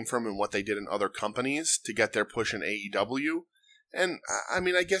people came from and what they did in other companies to get their push in AEW. And, I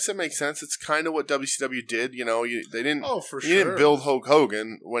mean, I guess it makes sense. It's kind of what WCW did. They didn't. Oh, for sure. He didn't build Hulk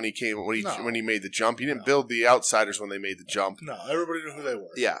Hogan when he came when he made the jump. He didn't build the Outsiders when they made the jump. No, everybody knew who they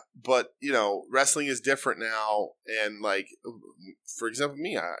were. Yeah, but wrestling is different now. And like, for example,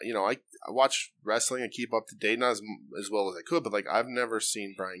 me, I watch wrestling and keep up to date, not as well as I could. But like, I've never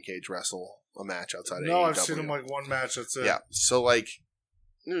seen Brian Cage wrestle a match outside of AEW. No, I've seen him like one match. That's it. Yeah, so like,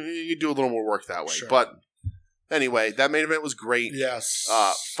 you do a little more work that way, sure. but. Anyway, that main event was great. Yes.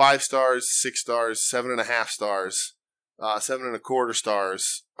 5 stars, 6 stars, 7.5 stars, 7.25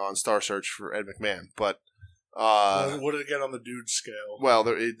 stars on Star Search for Ed McMahon. But what did it get on the dude scale? Well,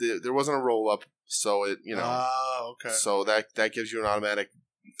 there wasn't a roll up, so it okay. So that gives you an automatic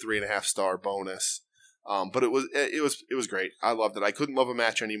 3.5 star bonus. But it was great. I loved it. I couldn't love a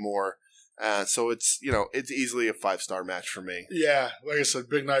match anymore. So it's easily a 5-star match for me. Yeah, like I said,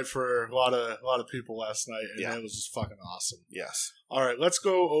 big night for a lot of people last night, and it was just fucking awesome. Yes. All right, let's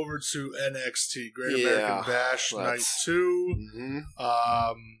go over to NXT Great American Bash Night 2.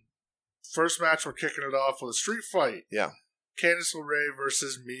 Mm-hmm. First match, we're kicking it off with a street fight. Yeah. Candice LeRae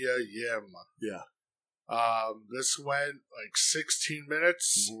versus Mia Yim. Yeah. This went like 16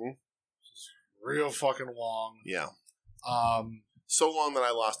 minutes. Mm-hmm. Real fucking long. Yeah. So long that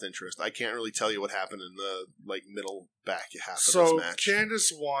I lost interest. I can't really tell you what happened in the middle back half of this match. So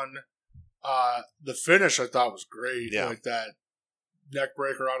Candice won. The finish I thought was great. Yeah. Like that neck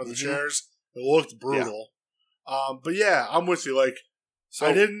breaker onto the chairs. It looked brutal. Yeah. But yeah, I'm with you. Like, so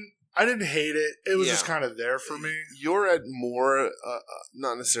I didn't hate it. It was just kind of there for me. You're at more,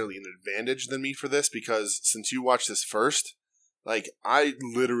 not necessarily an advantage than me for this because since you watched this first, like I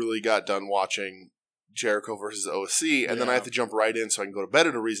literally got done watching Jericho versus OC, and then I have to jump right in so I can go to bed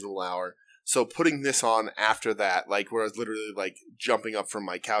at a reasonable hour. So putting this on after that, like where I was literally like jumping up from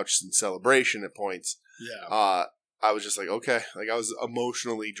my couch in celebration at points, I was just like, okay, like I was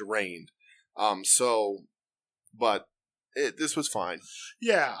emotionally drained. But this was fine.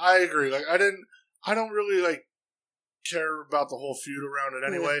 Yeah, I agree. Like I don't really like care about the whole feud around it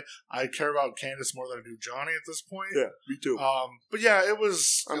anyway. I care about Candice more than I do Johnny at this point. Yeah, me too. But yeah, it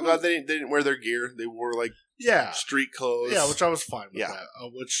was. I'm glad they didn't wear their gear. They wore like street clothes. Yeah, which I was fine with that.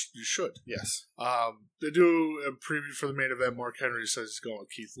 Which you should. Yes. They do a preview for the main event. Mark Henry says he's going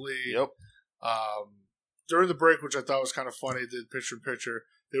with Keith Lee. Yep. During the break, which I thought was kind of funny, the picture-in-picture,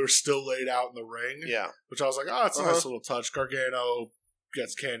 they were still laid out in the ring. Yeah. Which I was like, oh, it's a nice little touch. Gargano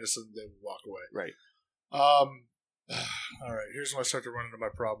gets Candice and they walk away. Right. All right, here's when I start to run into my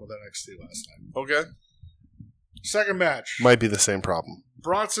problem with NXT last night. Okay. Second match. Might be the same problem.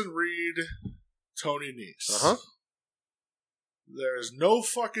 Bronson Reed, Tony Nese. There's no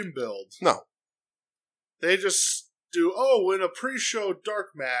fucking build. No. They just do, in a pre-show dark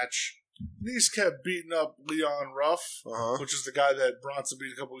match, Nese kept beating up Leon Ruff, which is the guy that Bronson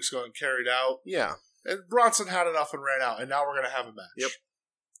beat a couple weeks ago and carried out. Yeah. And Bronson had enough and ran out, and now we're going to have a match. Yep.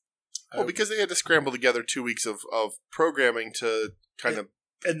 Well, because they had to scramble together 2 weeks of programming to kind of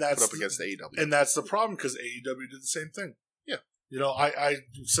put up against AEW. And that's the problem, because AEW did the same thing. Yeah. I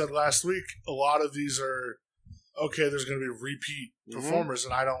said last week, a lot of these are, there's going to be repeat performers,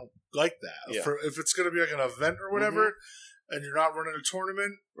 and I don't like that. Yeah. If it's going to be like an event or whatever, and you're not running a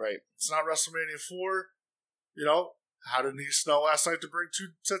tournament, right? It's not WrestleMania 4, how did Nese know last night to bring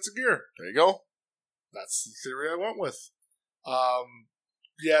 2 sets of gear? There you go. That's the theory I went with.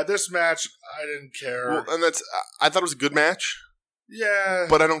 Yeah, this match, I didn't care. Well, and I thought it was a good match. Yeah.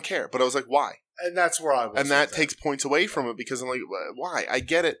 But I don't care. But I was like, why? And that's where I was. And that takes points away from it because I'm like, why? I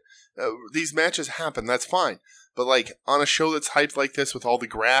get it. These matches happen. That's fine. But like on a show that's hyped like this with all the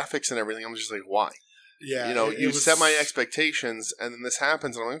graphics and everything, I'm just like, why? Yeah. You set my expectations and then this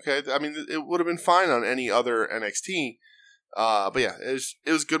happens and I'm like, okay. I mean, it would have been fine on any other NXT. But yeah, it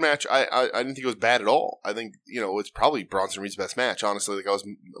was a good match. I didn't think it was bad at all. I think, it's probably Bronson Reed's best match, honestly. Like I was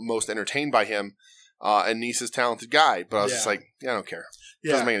most entertained by him. And Nese's talented guy, but I was just like, I don't care.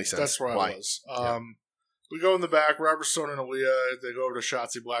 Doesn't make any sense. That's where I was. We go in the back, Robert Stone and Aaliyah, they go over to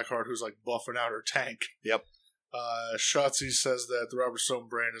Shotzi Blackheart, who's like buffing out her tank. Yep. Shotzi says that the Robert Stone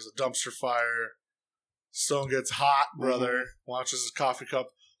brand is a dumpster fire. Stone gets hot, brother. Launches his coffee cup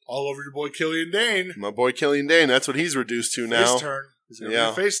all over your boy Killian Dane. My boy Killian Dane. That's what he's reduced to now. Face turn. He's going to be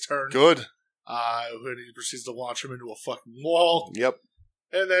a face turn. Good. When he proceeds to launch him into a fucking wall. Yep.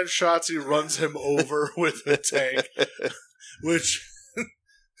 And then Shotzi runs him over with a tank, which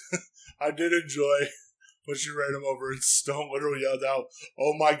I did enjoy. When she ran him over, and Stone literally yelled out,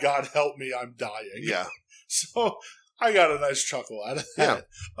 "Oh my God, help me, I'm dying." Yeah. So I got a nice chuckle out of that.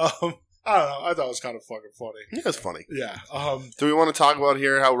 Yeah. I don't know. I thought it was kind of fucking funny. Yeah, it's funny. Yeah. Do we want to talk about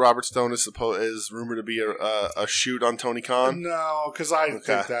here how Robert Stone is rumored to be a shoot on Tony Khan? No, because I think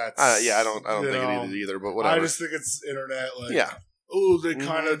that's I don't think it either. But whatever. I just think it's internet. Like, oh, they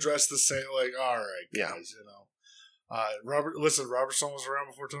kind of dress the same. Like, all right, guys, Robert Stone was around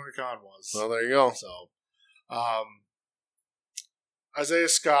before Tony Khan was. Well, there you go. So, Isaiah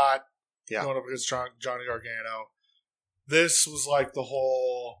Scott going up against Johnny Gargano. This was like the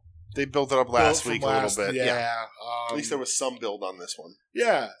whole. They built it up last week a little bit. Yeah. At least there was some build on this one.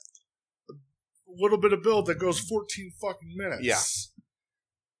 Yeah. A little bit of build that goes 14 fucking minutes. Yeah.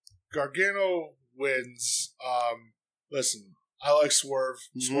 Gargano wins. Listen, I like Swerve.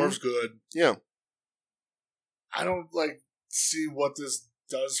 Swerve's good. Yeah. I don't see what this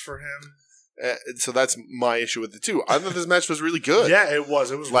does for him. So that's my issue with it too. I thought this match was really good. Yeah, it was.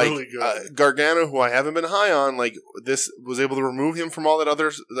 It was really good. Gargano, who I haven't been high on, this was able to remove him from all that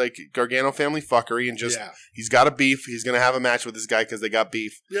other Gargano family fuckery and just he's got a beef. He's going to have a match with this guy because they got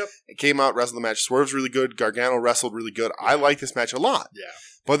beef. Yep. It came out, wrestled the match. Swerve's really good. Gargano wrestled really good. I like this match a lot. Yeah.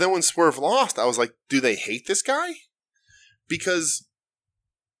 But then when Swerve lost, I was like, do they hate this guy? Because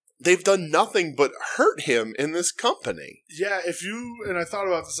they've done nothing but hurt him in this company. Yeah, and I thought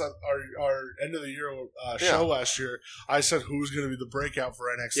about this at our end of the year show last year. I said who's going to be the breakout for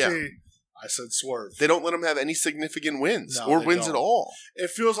NXT. Yeah. I said Swerve. They don't let him have any significant wins or wins at all.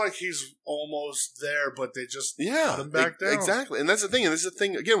 It feels like he's almost there, but they just cut him back down. Exactly. And that's the thing. And this is the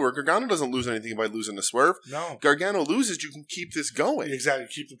thing, again, where Gargano doesn't lose anything by losing to Swerve. No. Gargano loses, you can keep this going. Exactly.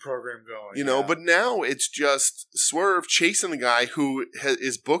 Keep the program going. But now it's just Swerve chasing the guy who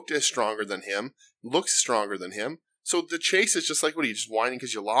is booked as stronger than him, looks stronger than him. So the chase is just like, what are you, just whining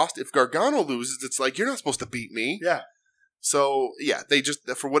because you lost? If Gargano loses, it's like, you're not supposed to beat me. Yeah. So, they just,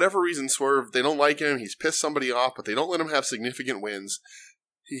 for whatever reason, Swerve, they don't like him. He's pissed somebody off, but they don't let him have significant wins.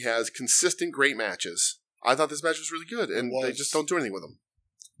 He has consistent great matches. I thought this match was really good, and they just don't do anything with him.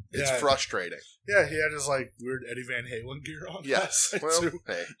 It's frustrating. Yeah, he had his, weird Eddie Van Halen gear on. Yes. Well,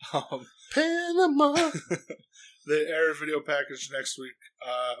 hey. Panama. They air a video package next week,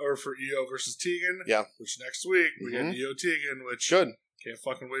 or for EO versus Tegan. Yeah. Which next week, we get EO Tegan, which good. Can't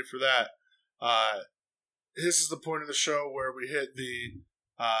fucking wait for that. This is the point of the show where we hit the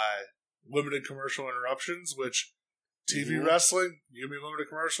limited commercial interruptions, which TV wrestling, you give me limited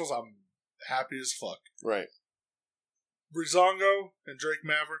commercials, I'm happy as fuck. Right. Breezango and Drake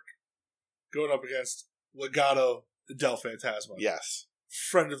Maverick going up against Legado del Fantasma. Yes.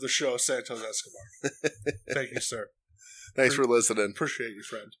 Friend of the show, Santos Escobar. Thank you, sir. Thanks for listening. Appreciate you,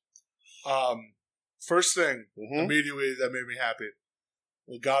 friend. First thing, immediately that made me happy.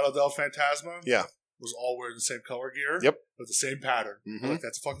 Legado del Fantasma. Yeah. Was all wearing the same color gear. Yep. With the same pattern.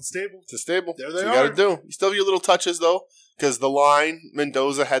 That's a fucking stable. It's a stable. There they are. You got to do. You still have your little touches, though, because the line,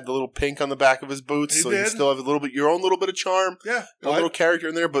 Mendoza had the little pink on the back of his boots, you still have a little bit, your own little bit of charm. Yeah. A little character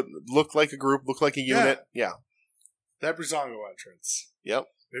in there, but look like a group, look like a unit. Yeah. That Breezango entrance. Yep.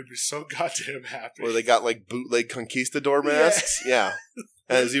 They'd be so goddamn happy. Where they got bootleg conquistador masks. Yeah.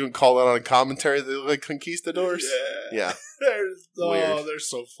 And it was even called out on a commentary, they look like conquistadors. Yeah. Weird. They're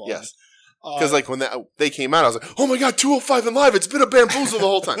so fun. Yes. Because when they came out, I was like, "Oh my god, 205 and live! It's been a bamboozle the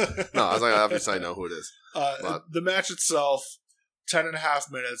whole time." No, I was like, obviously I know who it is. The match itself,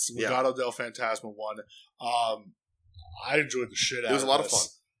 10.5 minutes. Legado del Fantasma won. I enjoyed the shit out of it. It was a lot of fun.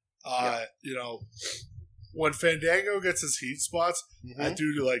 When Fandango gets his heat spots, that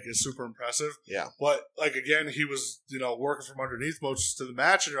dude is super impressive. Yeah. But again, he was working from underneath most of the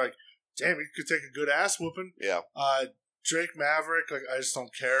match, and you're like, damn, he could take a good ass whooping. Yeah. Drake Maverick, I just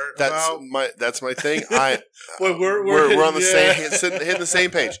don't care. That's my thing. We're on the same hitting the same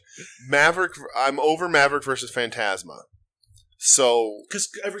page. Maverick, I'm over Maverick versus Fantasma. So because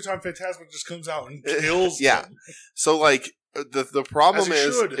every time Fantasma just comes out and kills, them. So the problem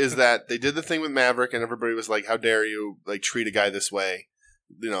is that they did the thing with Maverick, and everybody was like, "How dare you treat a guy this way?"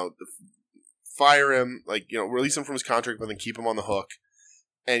 Fire him, release him from his contract, but then keep him on the hook.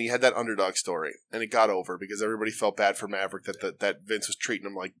 And you had that underdog story, and it got over because everybody felt bad for Maverick that Vince was treating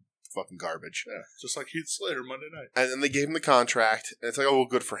him like fucking garbage. Yeah, just like Heath Slater Monday night. And then they gave him the contract, and it's like, oh, well,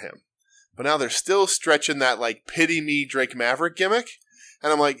 good for him. But now they're still stretching that, like, pity me Drake Maverick gimmick.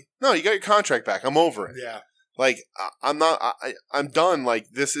 And I'm like, no, you got your contract back. I'm over it. Yeah. Like, I'm done. Like,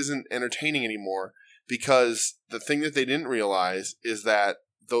 this isn't entertaining anymore. Because the thing that they didn't realize is that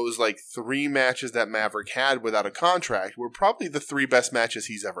those, like, 3 matches that Maverick had without a contract were probably the 3 best matches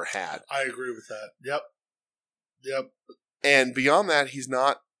he's ever had. I agree with that. Yep. And beyond that, he's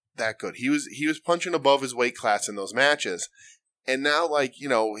not that good. He was punching above his weight class in those matches. And now, like, he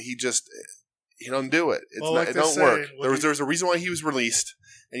don't do it. It don't work. There was a reason why he was released.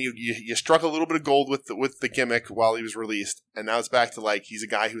 And you struck a little bit of gold with the gimmick while he was released, and now it's back to like he's a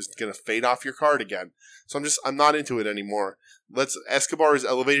guy who's going to fade off your card again. So I'm not into it anymore. Escobar has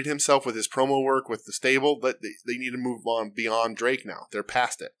elevated himself with his promo work with the stable. They need to move on beyond Drake now. They're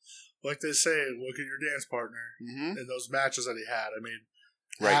past it. Like they say, look at your dance partner in those matches that he had. I mean,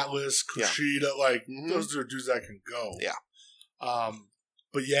 right. Atlas, Kushida, like those are dudes that can go. Yeah.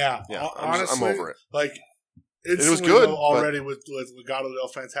 But yeah, honestly, I'm over it. Like. It was good already with Legado del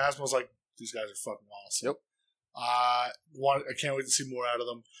Fantasma. I was like, these guys are fucking awesome. Yep. I can't wait to see more out of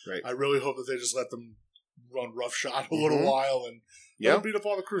them. Right. I really hope that they just let them run roughshod a little while and beat up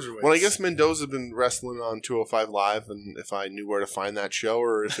all the cruiserweights. Well, I guess Mendoza's been wrestling on 205 Live, and if I knew where to find that show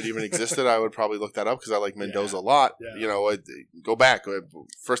or if it even existed, I would probably look that up because I like Mendoza a lot. Yeah. Go back.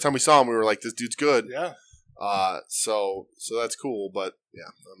 First time we saw him, we were like, this dude's good. Yeah. So that's cool, but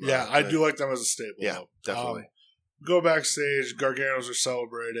I do like them as a stable. Yeah, though. definitely. Go backstage. Garganos are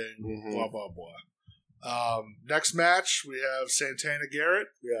celebrating. Blah blah blah. Next match we have Santana Garrett.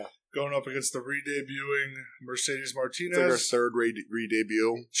 Yeah, going up against the re-debuting Mercedes Martinez. It's like her third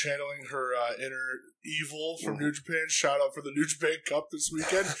re-debut, channeling her inner evil from New Japan. Shout out for the New Japan Cup this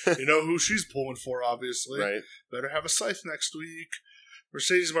weekend. You know who she's pulling for, obviously. Right. Better have a scythe next week.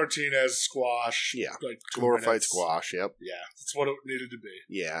 Mercedes Martinez squash. Yeah. Like glorified squash, yep. Yeah. That's what it needed to be.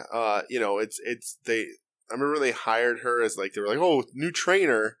 Yeah. I remember they hired her as like, they were like, oh, new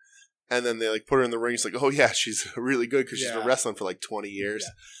trainer. And then they like put her in the ring. It's like, oh yeah, she's really good because she's been wrestling for like 20 years.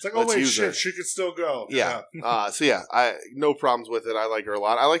 Yeah. It's like, oh wait, shit, she could still go. Yeah. I no problems with it. I like her a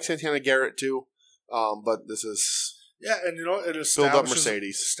lot. I like Santana Garrett too. But this is... Yeah, and it establishes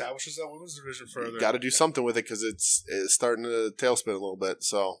that women's division further. Got to do something with it because it's starting to tailspin a little bit.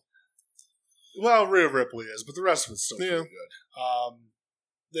 So, well, Rhea Ripley is, but the rest of it's still pretty good.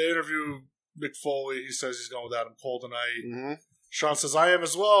 They interview Mick Foley. He says he's going with Adam Cole tonight. Mm-hmm. Shawn says, I am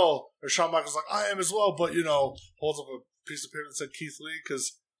as well. Or Shawn Michaels like, I am as well. But, holds up a piece of paper that said Keith Lee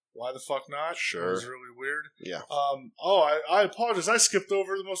because why the fuck not? Sure. It was really weird. Yeah. I apologize. I skipped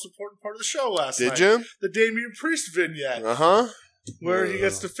over the most important part of the show last night. Did you? The Damian Priest vignette. Uh-huh. Where he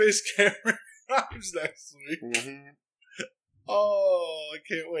gets to face Cameron Grimes next week. Mm-hmm. Oh, I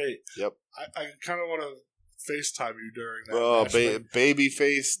can't wait. Yep. I kind of want to FaceTime you during that. Oh, baby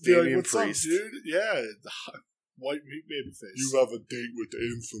face Damian What's Priest. Up, dude? Yeah. White meat baby face. You have a date with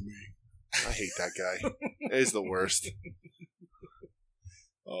infamy. I hate that guy. He's the worst.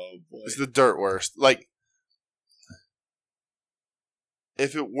 Oh, boy. He's the dirt worst. Like,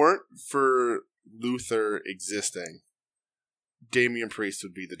 if it weren't for Luther existing, Damian Priest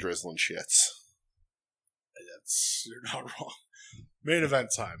would be the drizzling shits. You're not wrong. Main event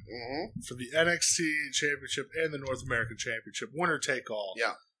time. Mm-hmm. For the NXT Championship and the North American Championship. Winner take all.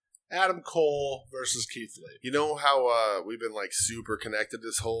 Yeah. Adam Cole versus Keith Lee. You know how we've been like super connected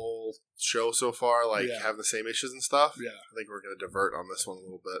this whole show so far, like having the same issues and stuff? Yeah. I think we're going to divert on this one a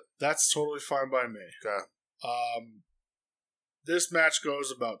little bit. That's totally fine by me. Okay. This match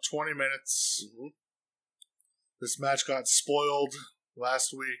goes about 20 minutes. Mm-hmm. This match got spoiled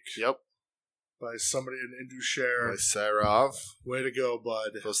last week. Yep. By somebody in Indusher. By Sarov. Way to go,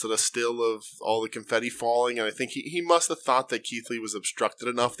 bud. Posted a still of all the confetti falling, and I think he must have thought that Keith Lee was obstructed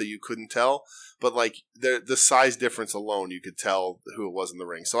enough that you couldn't tell. But, like, the size difference alone, you could tell who it was in the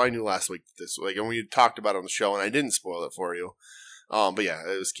ring. So I knew last week and we talked about it on the show, and I didn't spoil it for you. But yeah,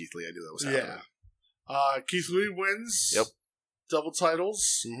 it was Keith Lee. I knew that was happening. Yeah. Keith Lee wins. Yep. Double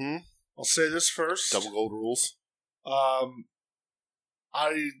titles. Mm-hmm. I'll say this first. Double gold rules.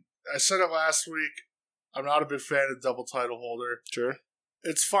 I said it last week. I'm not a big fan of double title holder. Sure.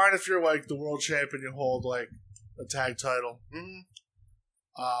 It's fine if you're like the world champion, you hold like a tag title. Mm-hmm.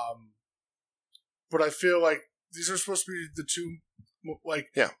 But I feel like these are supposed to be the two, like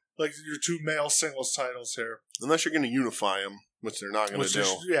your two male singles titles here. Unless you're going to unify them, which they're not going to do.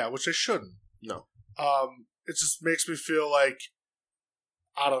 Which they shouldn't. No. It just makes me feel like,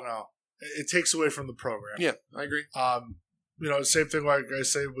 I don't know. It takes away from the program. Yeah, I agree. Same thing like I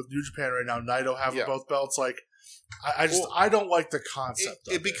say with New Japan right now. Naito having both belts. Like, I don't like the concept.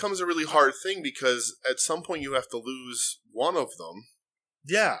 It becomes a really hard thing because at some point you have to lose one of them.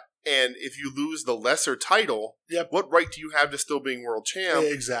 Yeah, And if you lose the lesser title, what right do you have to still being world champ?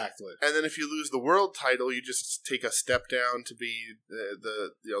 Exactly. And then if you lose the world title, you just take a step down to be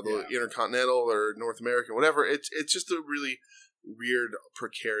the Intercontinental or North American, whatever. It's just a really weird,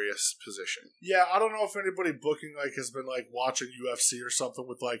 precarious position. Yeah, I don't know if anybody booking has been watching UFC or something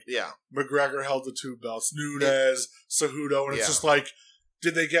with McGregor held the 2 belts, Nunes, Cejudo, and it's just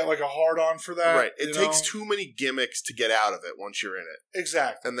did they get a hard on for that? Right. It takes too many gimmicks to get out of it once you're in it.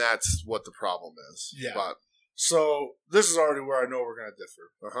 Exactly. And that's what the problem is. Yeah. But, so this is already where I know we're going to differ.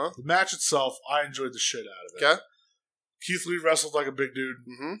 Uh-huh. The match itself, I enjoyed the shit out of it. Okay. Keith Lee wrestled like a big dude.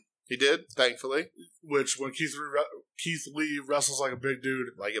 Mm-hmm. He did, thankfully. Which, when Keith Lee wrestles like a big dude,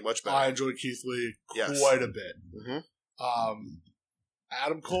 like it much better. I enjoy Keith Lee quite a bit. Mm-hmm.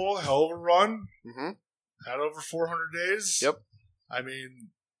 Adam Cole, hell of a run. Mm-hmm. Had over 400 days. Yep. I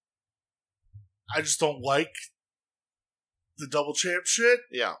mean, I just don't like the double champ shit.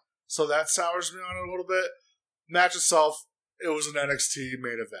 Yeah. So that sours me on it a little bit. Match itself, it was an NXT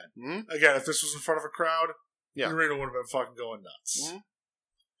main event. Mm-hmm. Again, if this was in front of a crowd, the arena would have been fucking going nuts. Mm-hmm.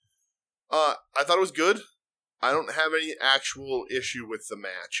 I thought it was good. I don't have any actual issue with the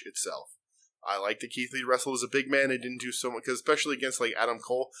match itself. I like that Keith Lee wrestled as a big man and didn't do so much, because especially against Adam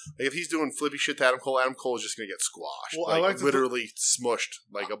Cole, if he's doing flippy shit to Adam Cole is just going to get squashed. Well, I liked literally smushed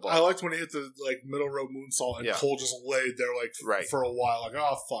like a ball. I liked when he hit the middle rope moonsault and Cole just laid there for a while,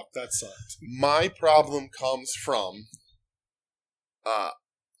 oh fuck, that sucked. My problem comes from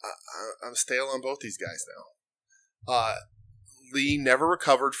I'm stale on both these guys now. Lee never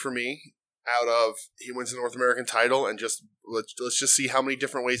recovered for me out of he wins the North American title and just let's just see how many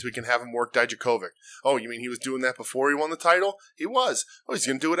different ways we can have him work Dijakovic. Oh, you mean he was doing that before he won the title? He was. Oh, he's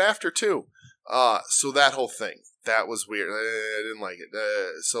going to do it after too. So that whole thing, that was weird. I didn't like it.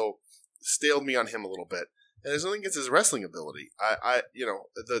 So staled me on him a little bit. And there's nothing against his wrestling ability.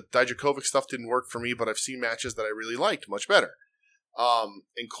 The Dijakovic stuff didn't work for me, but I've seen matches that I really liked much better.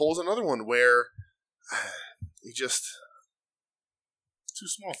 And Cole's another one where he just too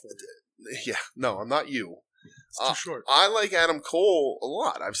small for it. Yeah, no, I'm not you. It's too short. I like Adam Cole a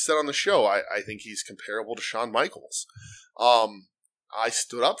lot. I've said on the show, I think he's comparable to Shawn Michaels. I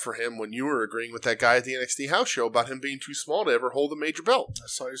stood up for him when you were agreeing with that guy at the NXT house show about him being too small to ever hold a major belt. I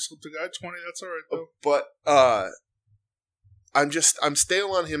saw you slip the guy 20. That's all right, though. But I'm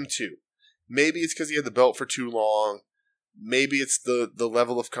stale on him, too. Maybe it's because he had the belt for too long. Maybe it's the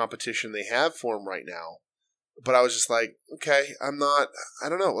level of competition they have for him right now. But I was just like, okay, I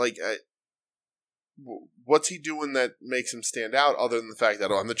don't know. What's he doing that makes him stand out other than the fact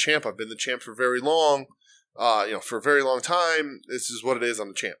that, I'm the champ. I've been the champ for very long. For a very long time. This is what it is. I'm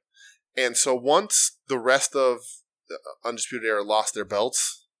the champ. And so once the rest of the Undisputed Era lost their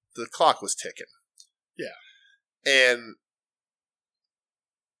belts, the clock was ticking. Yeah. And,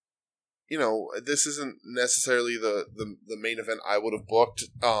 this isn't necessarily the main event I would have booked.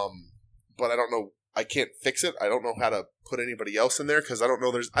 But I don't know. I can't fix it. I don't know how to put anybody else in there because I don't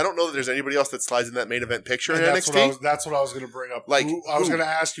know that there's anybody else that slides in that main event picture in NXT. That's what I was going to bring up. I was going to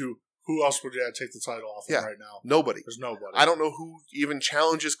ask you, who else would you take the title off of right now? Nobody. There's nobody. I don't know who even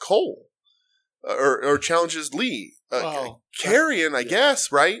challenges Cole or challenges Lee. Karrion, I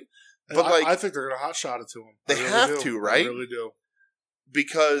guess, right? But I think they're going to hotshot it to him. They have to, right? They really do.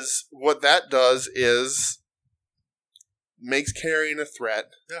 Because what that does is makes Karrion a threat.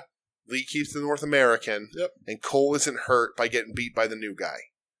 Yeah. Lee keeps the North American. Yep. And Cole isn't hurt by getting beat by the new guy.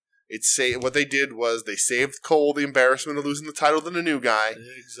 What they did was they saved Cole the embarrassment of losing the title to the new guy.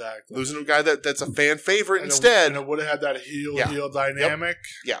 Exactly. Losing to a guy that's a fan favorite instead. It would have had that heel dynamic.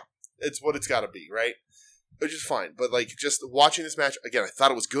 Yep. Yeah. It's what it's got to be, right? Which is fine. But just watching this match, again, I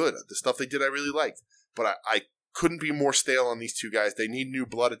thought it was good. The stuff they did I really liked. But I couldn't be more stale on these two guys. They need new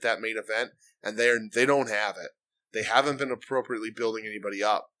blood at that main event, and they don't have it. They haven't been appropriately building anybody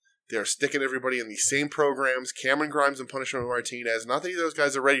up. They're sticking everybody in these same programs. Cameron Grimes and Punishment Martinez. Not that either of those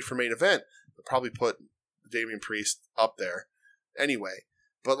guys are ready for main event. They'll probably put Damian Priest up there anyway.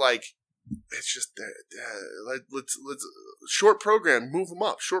 But it's just let's short program, move them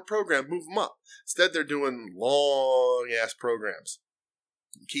up. Short program, move them up. Instead, they're doing long ass programs.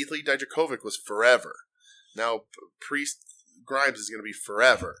 Keith Lee Dijakovic was forever. Now Priest Grimes is going to be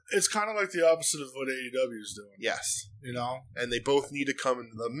forever. It's kind of like the opposite of what AEW is doing. Yes. And they both need to come in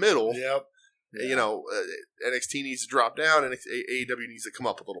the middle. Yep. NXT needs to drop down and AEW needs to come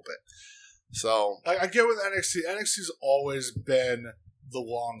up a little bit. So I get with NXT. NXT's always been the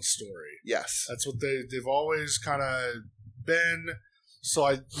long story. Yes. That's what they've always kind of been. So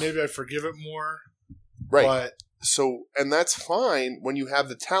I forgive it more. Right. And that's fine when you have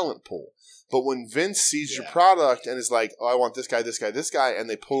the talent pool. But when Vince sees your product and is like, oh, I want this guy, this guy, this guy, and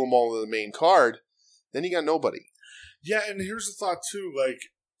they pull them all to the main card, then you got nobody. Yeah, and here's the thought, too. Like,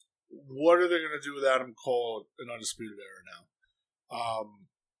 what are they going to do with Adam Cole in Undisputed Era now?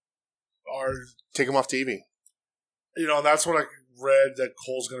 Take him off TV. You know, that's what I read, that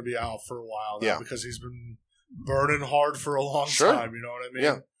Cole's going to be out for a while now because he's been burning hard for a long time. You know what I mean?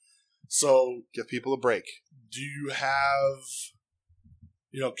 Yeah. So give people a break. Do you have,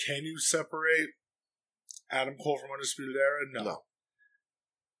 you know, can you separate Adam Cole from Undisputed Era? No.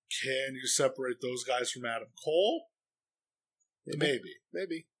 Can you separate those guys from Adam Cole? Maybe.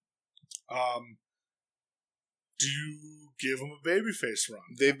 Do you give him a babyface run?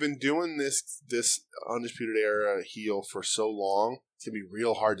 They've been doing this Undisputed Era heel for so long. It's gonna be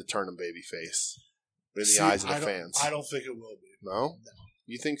real hard to turn him babyface in the eyes of the fans. I don't think it will be. No.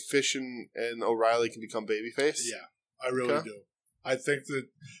 You think Fish and O'Reilly can become babyface? Yeah, I really do. I think that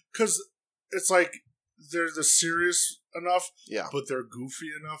because it's like they're serious enough, but they're goofy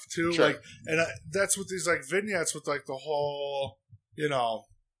enough too. Sure. Like, and that's what these like vignettes with like the whole, you know,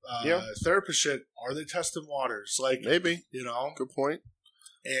 therapist shit. Are they testing waters? Like maybe, you know, good point.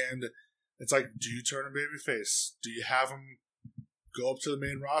 And it's like, do you turn a babyface? Do you have him go up to the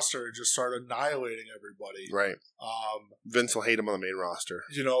main roster and just start annihilating everybody? Right. Vince will hate him on the main roster.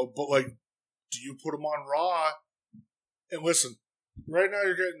 You know, but like, do you put him on Raw? And listen, right now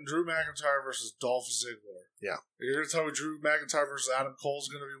you're getting Drew McIntyre versus Dolph Ziggler. Yeah. You're going to tell me Drew McIntyre versus Adam Cole is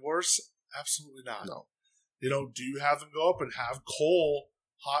going to be worse? Absolutely not. No. You know, do you have them go up and have Cole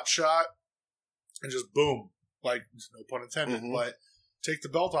hot shot and just boom, like, no pun intended, but take the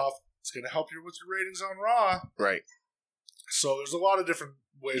belt off? It's going to help you with your ratings on Raw. Right. So there's a lot of different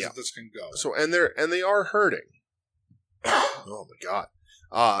ways that this can go. So they are hurting. Oh my god.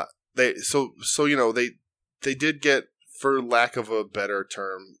 So you know they did get, for lack of a better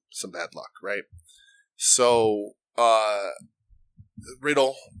term, some bad luck, right? So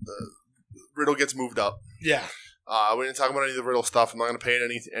Riddle gets moved up. Yeah. We didn't talk about any of the Riddle stuff. I'm not going to pay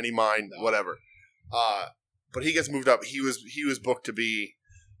it any mind. No. Whatever. But he gets moved up. He was booked to be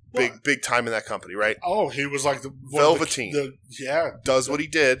big time in that company, right? Oh, he was like the Velveteen. Does what he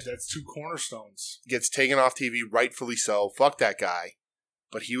did. That's two cornerstones. Gets taken off TV, rightfully so. Fuck that guy.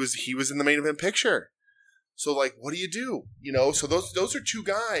 But he was in the main event picture. So like, what do? You know, so those are two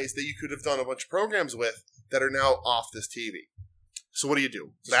guys that you could have done a bunch of programs with that are now off this TV. So what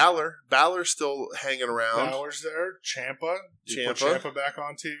do? Balor's still hanging around. Balor's there. Ciampa. Put Ciampa back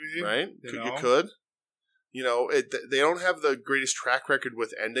on TV. Right. You could. You know, they don't have the greatest track record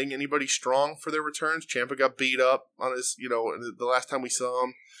with ending anybody strong for their returns. Ciampa got beat up on his, you know, the last time we saw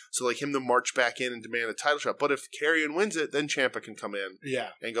him. So, like, him to march back in and demand a title shot. But if Karrion wins it, then Ciampa can come in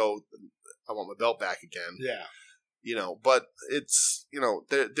and go, I want my belt back again. Yeah. You know, but it's, you know,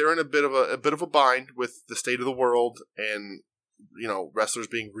 they're in a bit of a bind with the state of the world and, you know, wrestlers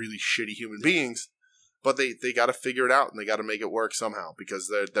being really shitty human beings. But they got to figure it out and they got to make it work somehow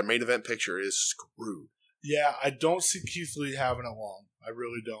because their main event picture is screwed. Yeah, I don't see Keith Lee having it long. I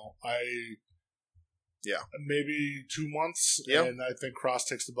really don't. Maybe 2 months, and I think Cross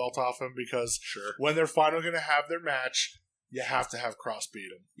takes the belt off him because when they're finally going to have their match, you have to have Cross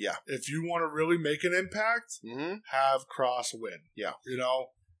beat him. Yeah. If you want to really make an impact, have Cross win. Yeah. You know?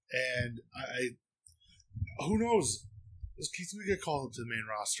 And who knows? Does Keith Lee get called up to the main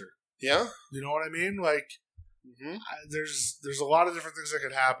roster? Yeah. You know what I mean? Like, there's a lot of different things that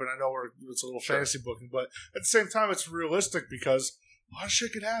could happen. I know it's a little fantasy booking, but at the same time, it's realistic because a lot of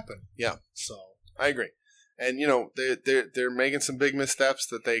shit could happen. Yeah. So I agree. And, you know, they're making some big missteps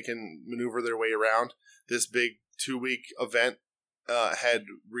that they can maneuver their way around. This big 2-week event had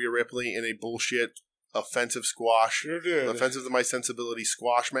Rhea Ripley in a bullshit offensive to my sensibility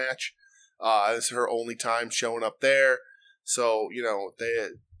squash match. This is her only time showing up there. So, you know,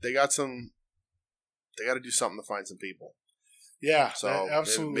 they got to do something to find some people. Yeah, so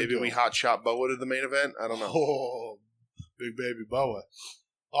absolutely. Maybe we hot shot Boa to the main event. I don't know. Oh, big baby Boa.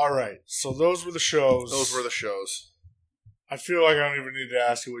 All right, so those were the shows. I feel like I don't even need to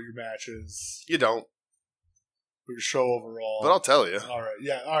ask you what your match is. You don't. For your show overall. But I'll tell you. All right,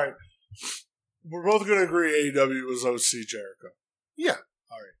 yeah, all right. We're both going to agree AEW was OC Jericho. Yeah.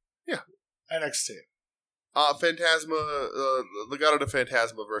 All right. Yeah. NXT. Phantasma, Legado de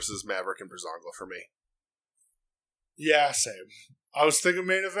Phantasma versus Maverick and Breezango for me. Yeah, same. I was thinking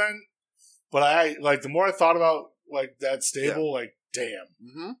main event, but I like the more I thought about like that stable, like damn,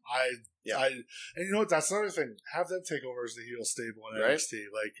 and you know what? That's another thing. Have them take over as the heel stable in NXT.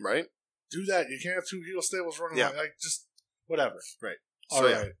 Like, do that. You can't have two heel stables running like just whatever. Right. All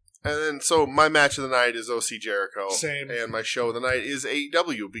right. And then, so my match of the night is OC Jericho. Same. And my show of the night is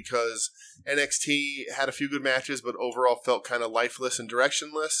AEW because NXT had a few good matches, but overall felt kind of lifeless and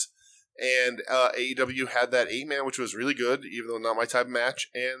directionless. And AEW had that 8-man, which was really good, even though not my type of match,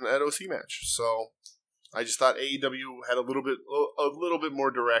 and that OC match. So I just thought AEW had a little bit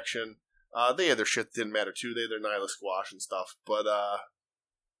more direction. They had their shit that didn't matter too. They had their Nyla squash and stuff. But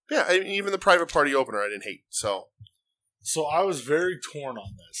yeah, even the private party opener I didn't hate. So I was very torn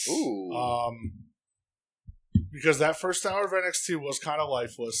on this. Ooh. Because that first hour of NXT was kind of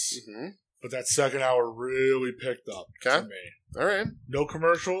lifeless, but that second hour really picked up for me. All right. No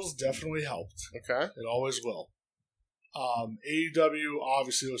commercials definitely helped. Okay. It always will. AEW,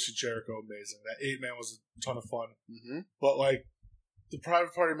 obviously, OC Jericho, amazing. That 8-man was a ton of fun. But, like, the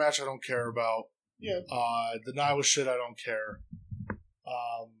private party match I don't care about. Yeah. The Nyla shit I don't care.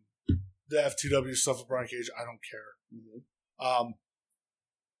 The FTW stuff with Brian Cage I don't care.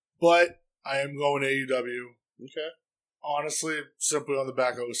 But I am going AEW. Okay. Honestly, simply on the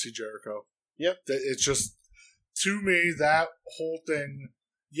back of OC Jericho. Yep. It's just, to me, that whole thing.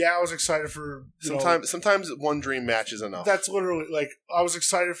 Yeah, I was excited for. Sometimes one dream match is enough. That's literally like I was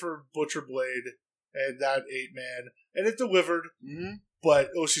excited for Butcher Blade and that 8-man, and it delivered. But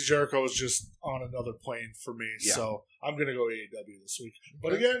OC Jericho was just on another plane for me, so I'm gonna go AEW this week.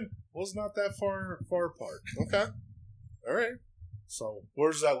 But again, was not that far apart. Okay, all right. So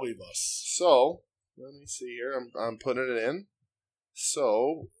where does that leave us? So let me see here. I'm putting it in.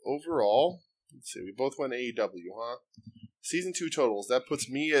 So overall, let's see. We both went AEW, huh? Season 2 totals. That puts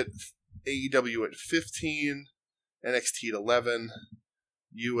me at AEW at 15, NXT at 11,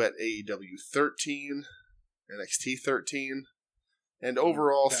 you at AEW 13, NXT 13, and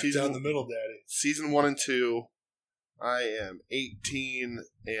overall season down the middle, Daddy. Season 1 and 2, I am 18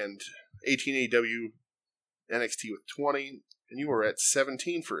 AEW, NXT with 20, and you were at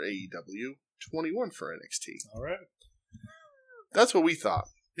 17 for AEW, 21 for NXT. All right. That's what we thought.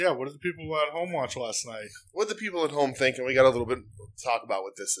 Yeah, what did the people at home watch last night? What did the people at home think? And we got a little bit to talk about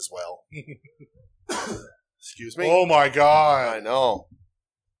with this as well. Excuse me. Oh my God. I know.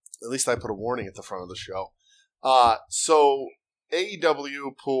 At least I put a warning at the front of the show. So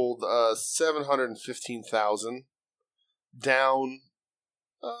AEW pulled 715,000, down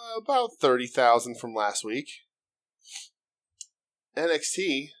about 30,000 from last week.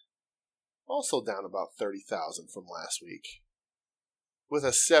 NXT also down about 30,000 from last week, with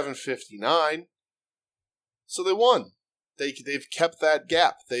a 759. So they won. They've kept that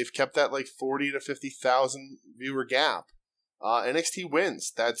gap. They've kept that like 40 to 50,000 viewer gap. NXT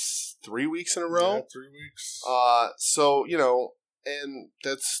wins. That's 3 weeks in a row. Yeah, 3 weeks. So and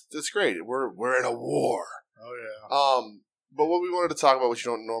that's great. We're in a war. Oh yeah. But what we wanted to talk about, which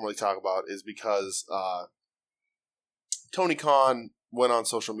you don't normally talk about, is because Tony Khan went on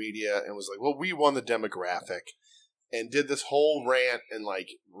social media and was like, "Well, we won the demographic." And did this whole rant and like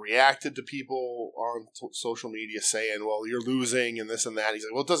reacted to people on social media saying, "Well, you're losing and this and that." He's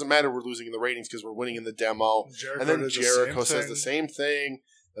like, "Well, it doesn't matter. We're losing in the ratings because we're winning in the demo." And then Jericho says the same thing,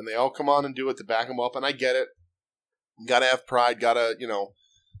 and they all come on and do it to back him up. And I get it. Got to have pride. Got to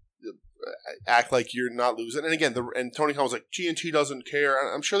act like you're not losing. And again, and Tony Khan was like, "GNT doesn't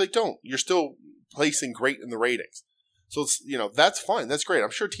care." I'm sure they don't. You're still placing great in the ratings, so it's that's fine. That's great.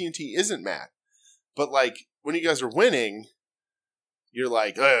 I'm sure TNT isn't mad, but like, when you guys are winning, you're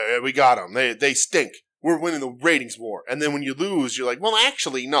like, we got them. They stink. We're winning the ratings war. And then when you lose, you're like, well,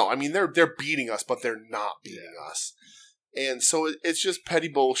 actually, no. I mean, they're beating us, but they're not beating us. And so it's just petty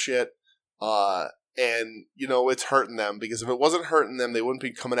bullshit. And, it's hurting them, because if it wasn't hurting them, they wouldn't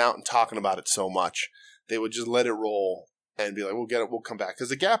be coming out and talking about it so much. They would just let it roll and be like, we'll get it. We'll come back. Because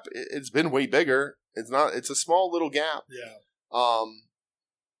the gap, it's been way bigger. It's a small little gap. Yeah.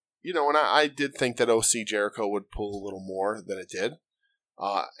 And I did think that OC Jericho would pull a little more than it did.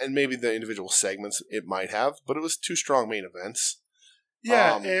 And maybe the individual segments it might have, but it was 2 strong main events.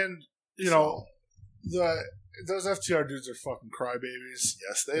 Yeah, and, those FTR dudes are fucking crybabies.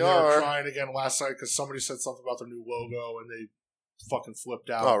 Yes, they are. They were crying again last night because somebody said something about their new logo and they fucking flipped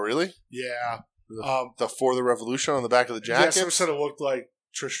out. Oh, really? Yeah. The For the Revolution on the back of the jacket? Yeah, someone said it looked like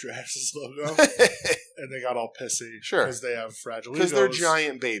Trish Stratus's logo. And they got all pissy. Sure. Because they have fragile Because egos. they're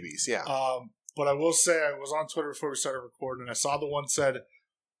giant babies, yeah. But I will say, I was on Twitter before we started recording, and I saw the one said,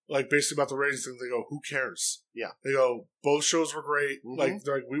 like, basically about the ratings thing. They go, who cares? Yeah. They go, both shows were great. Mm-hmm.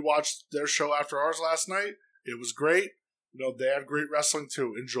 Like, we watched their show after ours last night. It was great. They had great wrestling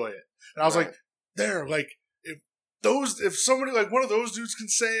too. Enjoy it. And I was like, if somebody, like, one of those dudes can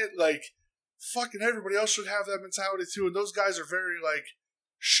say it, like, fucking everybody else should have that mentality too. And those guys are very, like,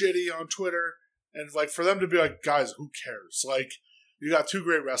 shitty on Twitter. And, like, for them to be like, guys, who cares? Like, you got 2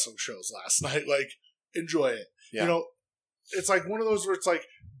 great wrestling shows last night. Like, enjoy it. Yeah. You know, it's like one of those where it's like,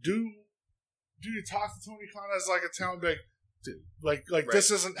 do you talk to Tony Khan as like a talent? Dude, like right.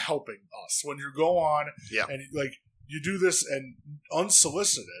 This isn't helping us when you go on and like you do this and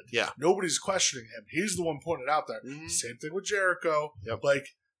unsolicited. Yeah, nobody's questioning him. He's the one putting it out there. Mm-hmm. Same thing with Jericho. Yep. Like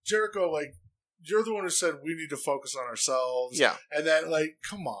Jericho, like you're the one who said we need to focus on ourselves. Yeah, and then like,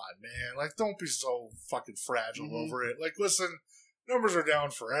 come on, man, like don't be so fucking fragile over it. Like, listen, numbers are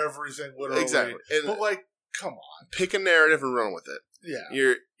down for everything, literally. Exactly, but like, come on, pick a narrative and run with it.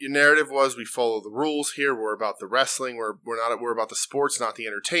 Yeah, your narrative was we follow the rules here. We're about the wrestling. We're about the sports, not the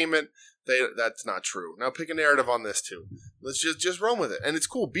entertainment. That's not true. Now pick a narrative on this too. Let's just run with it, and it's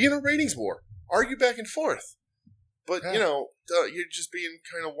cool. Be in a ratings war, argue back and forth, but you're just being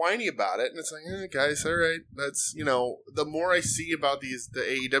kind of whiny about it, and it's like, guys, all right. That's the more I see about the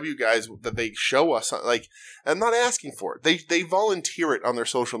AEW guys that they show us, like I'm not asking for it. They volunteer it on their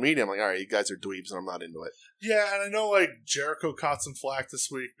social media. I'm like, all right, you guys are dweebs, and I'm not into it. Yeah, and I know like Jericho caught some flack this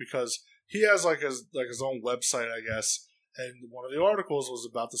week because he has like his own website, I guess, and one of the articles was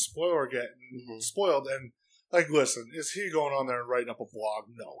about the spoiler getting spoiled. And like, listen, is he going on there and writing up a blog?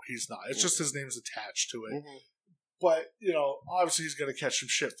 No, he's not. It's just his name's attached to it. Mm-hmm. But obviously he's going to catch some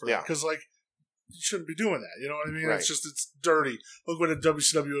shit for that because like you shouldn't be doing that. You know what I mean? Right. It's dirty. Look what at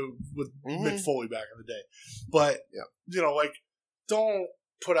WCW with Mick Foley back in the day. But like, don't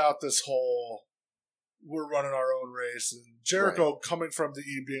put out this whole we're running our own race. And Jericho coming from the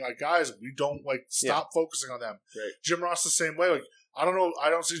E being like, guys, we don't like stop focusing on them. Right. Jim Ross the same way. Like, I don't know. I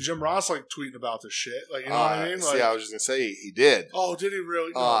don't see Jim Ross like tweeting about this shit. Like, you know what I mean? Like, I was just gonna say he did. Oh, did he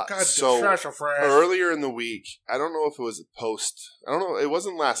really? No, God, so fresh. Earlier in the week, I don't know if it was a post. I don't know. It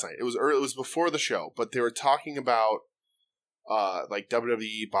wasn't last night. It was early. It was before the show. But they were talking about like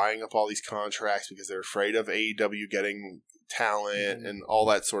WWE buying up all these contracts because they're afraid of AEW getting talent and all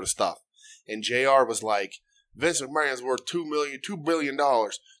that sort of stuff. And JR was like, Vince McMahon's worth $2 billion.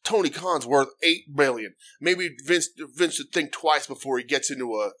 Tony Khan's worth $8 billion. Maybe Vince should think twice before he gets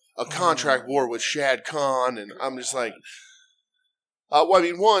into a contract war with Shad Khan. And I'm just like, well, I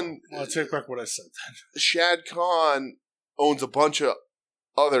mean, I'll take back what I said then. Shad Khan owns a bunch of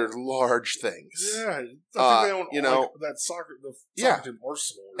other large things. Yeah, I think they own that soccer team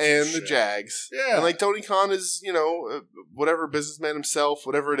Arsenal and the Jags. Yeah, and like Tony Khan is whatever businessman himself,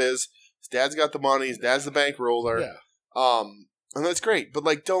 whatever it is. His dad's got the money. His dad's the bankroller. Yeah. And that's great. But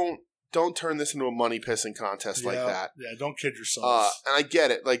like, don't turn this into a money pissing contest like that. Yeah, don't kid yourself. And I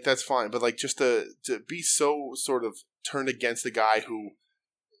get it. Like, that's fine. But like, just to be so sort of turned against the guy who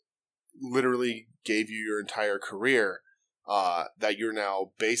literally gave you your entire career, that you're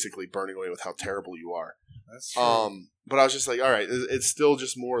now basically burning away with how terrible you are. That's true. But I was just like, all right, it's still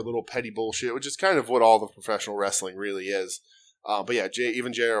just more little petty bullshit, which is kind of what all the professional wrestling really is. But yeah,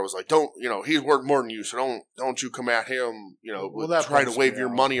 even JR was like, don't, he's worth more than you, so don't you come at him, trying to wave your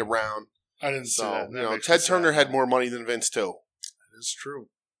money around. I didn't see that. Ted Turner had more money than Vince too. That is true.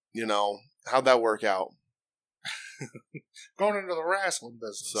 How'd that work out? Going into the wrestling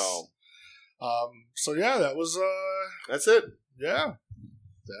business. So yeah, that was that's it. Yeah.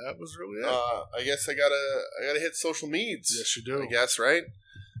 That was really it. I guess I gotta hit social medias. Yes, you do. I guess, right?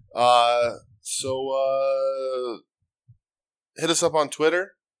 Hit us up on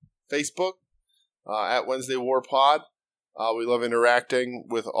Twitter, Facebook, at Wednesday War Pod. We love interacting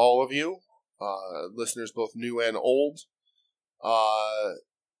with all of you, listeners both new and old. You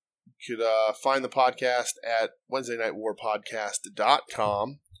could find the podcast at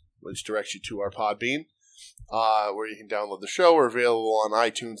WednesdayNightWarPodcast.com, which directs you to our Podbean, where you can download the show. We're available on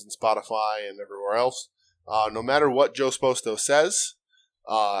iTunes and Spotify and everywhere else. No matter what Joe Sposto says,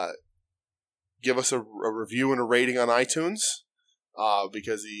 give us a review and a rating on iTunes,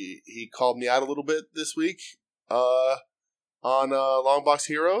 because he called me out a little bit this week on Longbox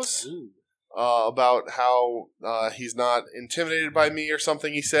Heroes. Ooh. About how he's not intimidated by me or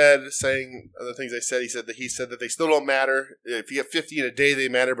something. He said, saying the things I said. He said that they still don't matter. If you get 50 in a day, they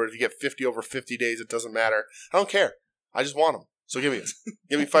matter. But if you get 50 over 50 days, it doesn't matter. I don't care. I just want them. So give me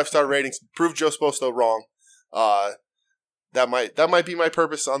 5-star ratings. Prove Joe Sposto wrong. That might be my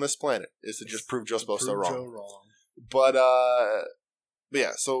purpose on this planet, is to just prove Joe Sposto wrong. Joe wrong. But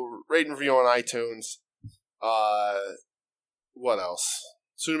yeah. So rate and review on iTunes. What else?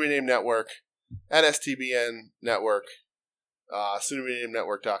 Soon to be named network at STBN Network, soon to be named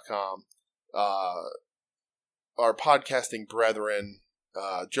network.com. Our podcasting brethren,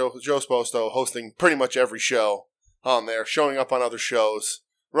 Joe Sposto, hosting pretty much every show on there, showing up on other shows,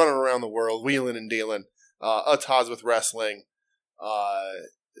 running around the world, wheeling and dealing. Todd's with wrestling.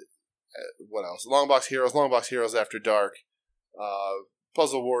 What else? Longbox Heroes After Dark.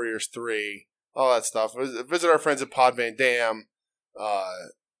 Puzzle Warriors 3, all that stuff. Visit our friends at Pod Van Dam.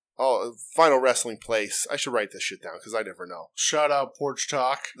 Final Wrestling Place. I should write this shit down because I never know. Shout out Porch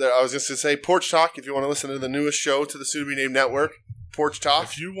Talk. I was just going to say Porch Talk if you want to listen to the newest show to the soon-to-be-named network. Porch Talk.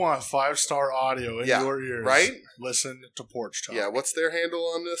 If you want 5-star audio in your ears, right? Listen to Porch Talk. Yeah, what's their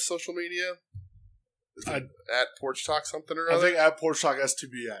handle on this social media? At Porch Talk something or other? I think at Porch Talk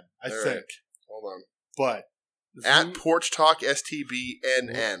STBN. I think. Right. Hold on. But at Porch Talk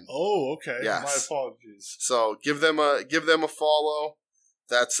STBNN. Oh, okay. Yes. My apologies. So give them a follow.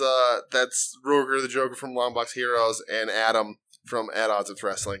 That's Roger the Joker from Longbox Heroes and Adam from At Odds with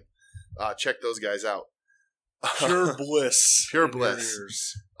Wrestling. Check those guys out. Pure bliss. Pure bliss.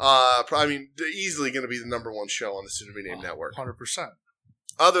 Easily going to be the number one show on the Soon to Be Named Network. 100%.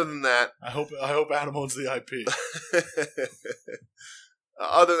 Other than that, I hope Adam owns the IP.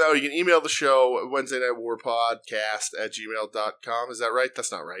 Other than that, you can email the show Wednesday Night War Podcast @gmail.com. Is that right?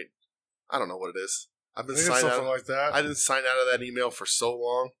 That's not right. I don't know what it is. I've been signed out. Like that. I didn't sign out of that email for so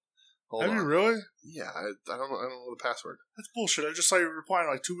long. Have you really? Yeah, I don't know the password. That's bullshit. I just saw you replying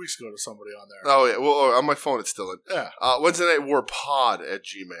like 2 weeks ago to somebody on there. Oh yeah, well on my phone it's still in. Yeah. Wednesday Night War Pod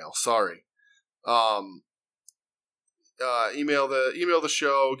 @gmail. Sorry. Email the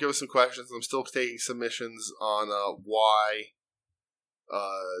show. Give us some questions. I'm still taking submissions on why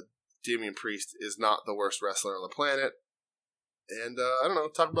Damian Priest is not the worst wrestler on the planet. And I don't know.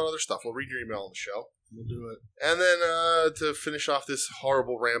 Talk about other stuff. We'll read your email on the show. We'll do it. And then to finish off this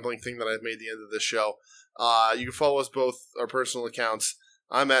horrible rambling thing that I've made the end of this show, you can follow us both our personal accounts.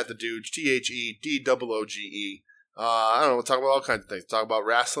 I'm at the Dooge, TheDooge. I don't know. We'll talk about all kinds of things. We'll talk about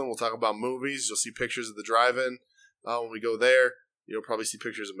wrestling. We'll talk about movies. You'll see pictures of the drive-in when we go there. You'll probably see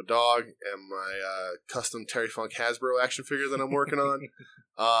pictures of my dog and my custom Terry Funk Hasbro action figure that I'm working on.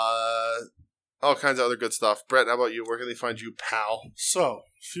 All kinds of other good stuff. Brett, how about you? Where can they find you, pal? So,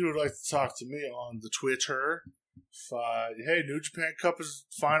 if you would like to talk to me on the Twitter, hey, New Japan Cup is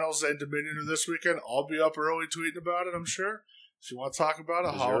finals and Dominion are this weekend. I'll be up early tweeting about it, I'm sure. If you want to talk about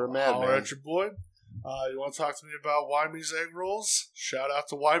it, holler at your boy. You want to talk to me about Wyme's egg rolls? Shout out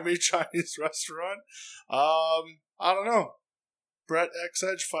to Wyme Chinese Restaurant. I don't know. Brett X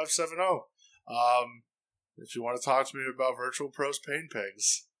Edge 570. If you want to talk to me about Virtual Pros Pain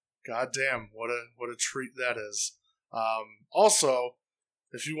Pigs, goddamn, what a treat that is. Also,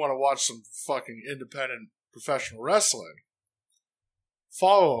 if you want to watch some fucking independent professional wrestling,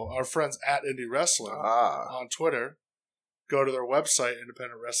 follow our friends at Indie Wrestling on Twitter. Go to their website,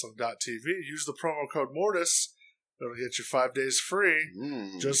 independentwrestling.tv. Use the promo code Mortis. It'll get you 5 days free.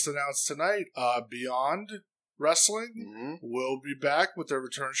 Just announced tonight, Beyond Wrestling will be back with their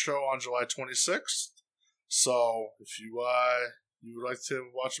return show on July 26th. So, if you would like to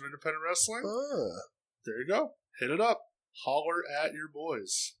watch some independent wrestling, there you go. Hit it up. Holler at your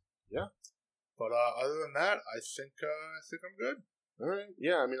boys. Yeah. But other than that, I think I'm good. All right.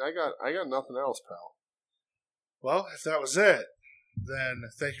 Yeah, I mean, I got nothing else, pal. Well, if that was it, then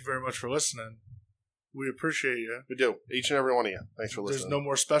thank you very much for listening. We appreciate you. We do. Each and every one of you. Thanks for listening. There's no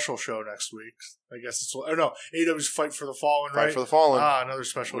more special show next week. I guess it's... Oh, no. AEW's Fight for the Fallen, right? Fight for the Fallen. Another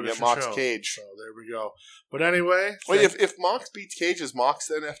special edition show. We get Mox show. Cage. So there we go. But anyway... Wait, if Mox beats Cage, is Mox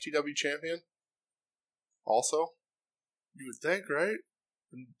then FTW champion? Also? You would think, right?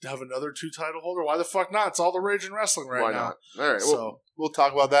 And have another 2-title holder? Why the fuck not? It's all the rage in wrestling right now. Why not? All right. So, we'll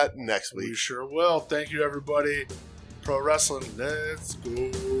talk about that next week. We sure will. Thank you, everybody. Pro Wrestling. Let's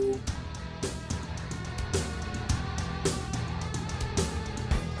go.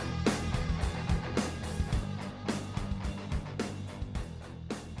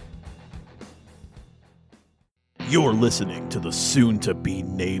 You're listening to the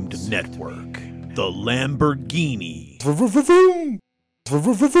soon-to-be-named network, the Lamborghini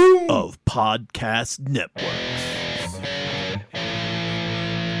of podcast networks.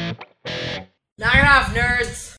 Knock it off, nerds!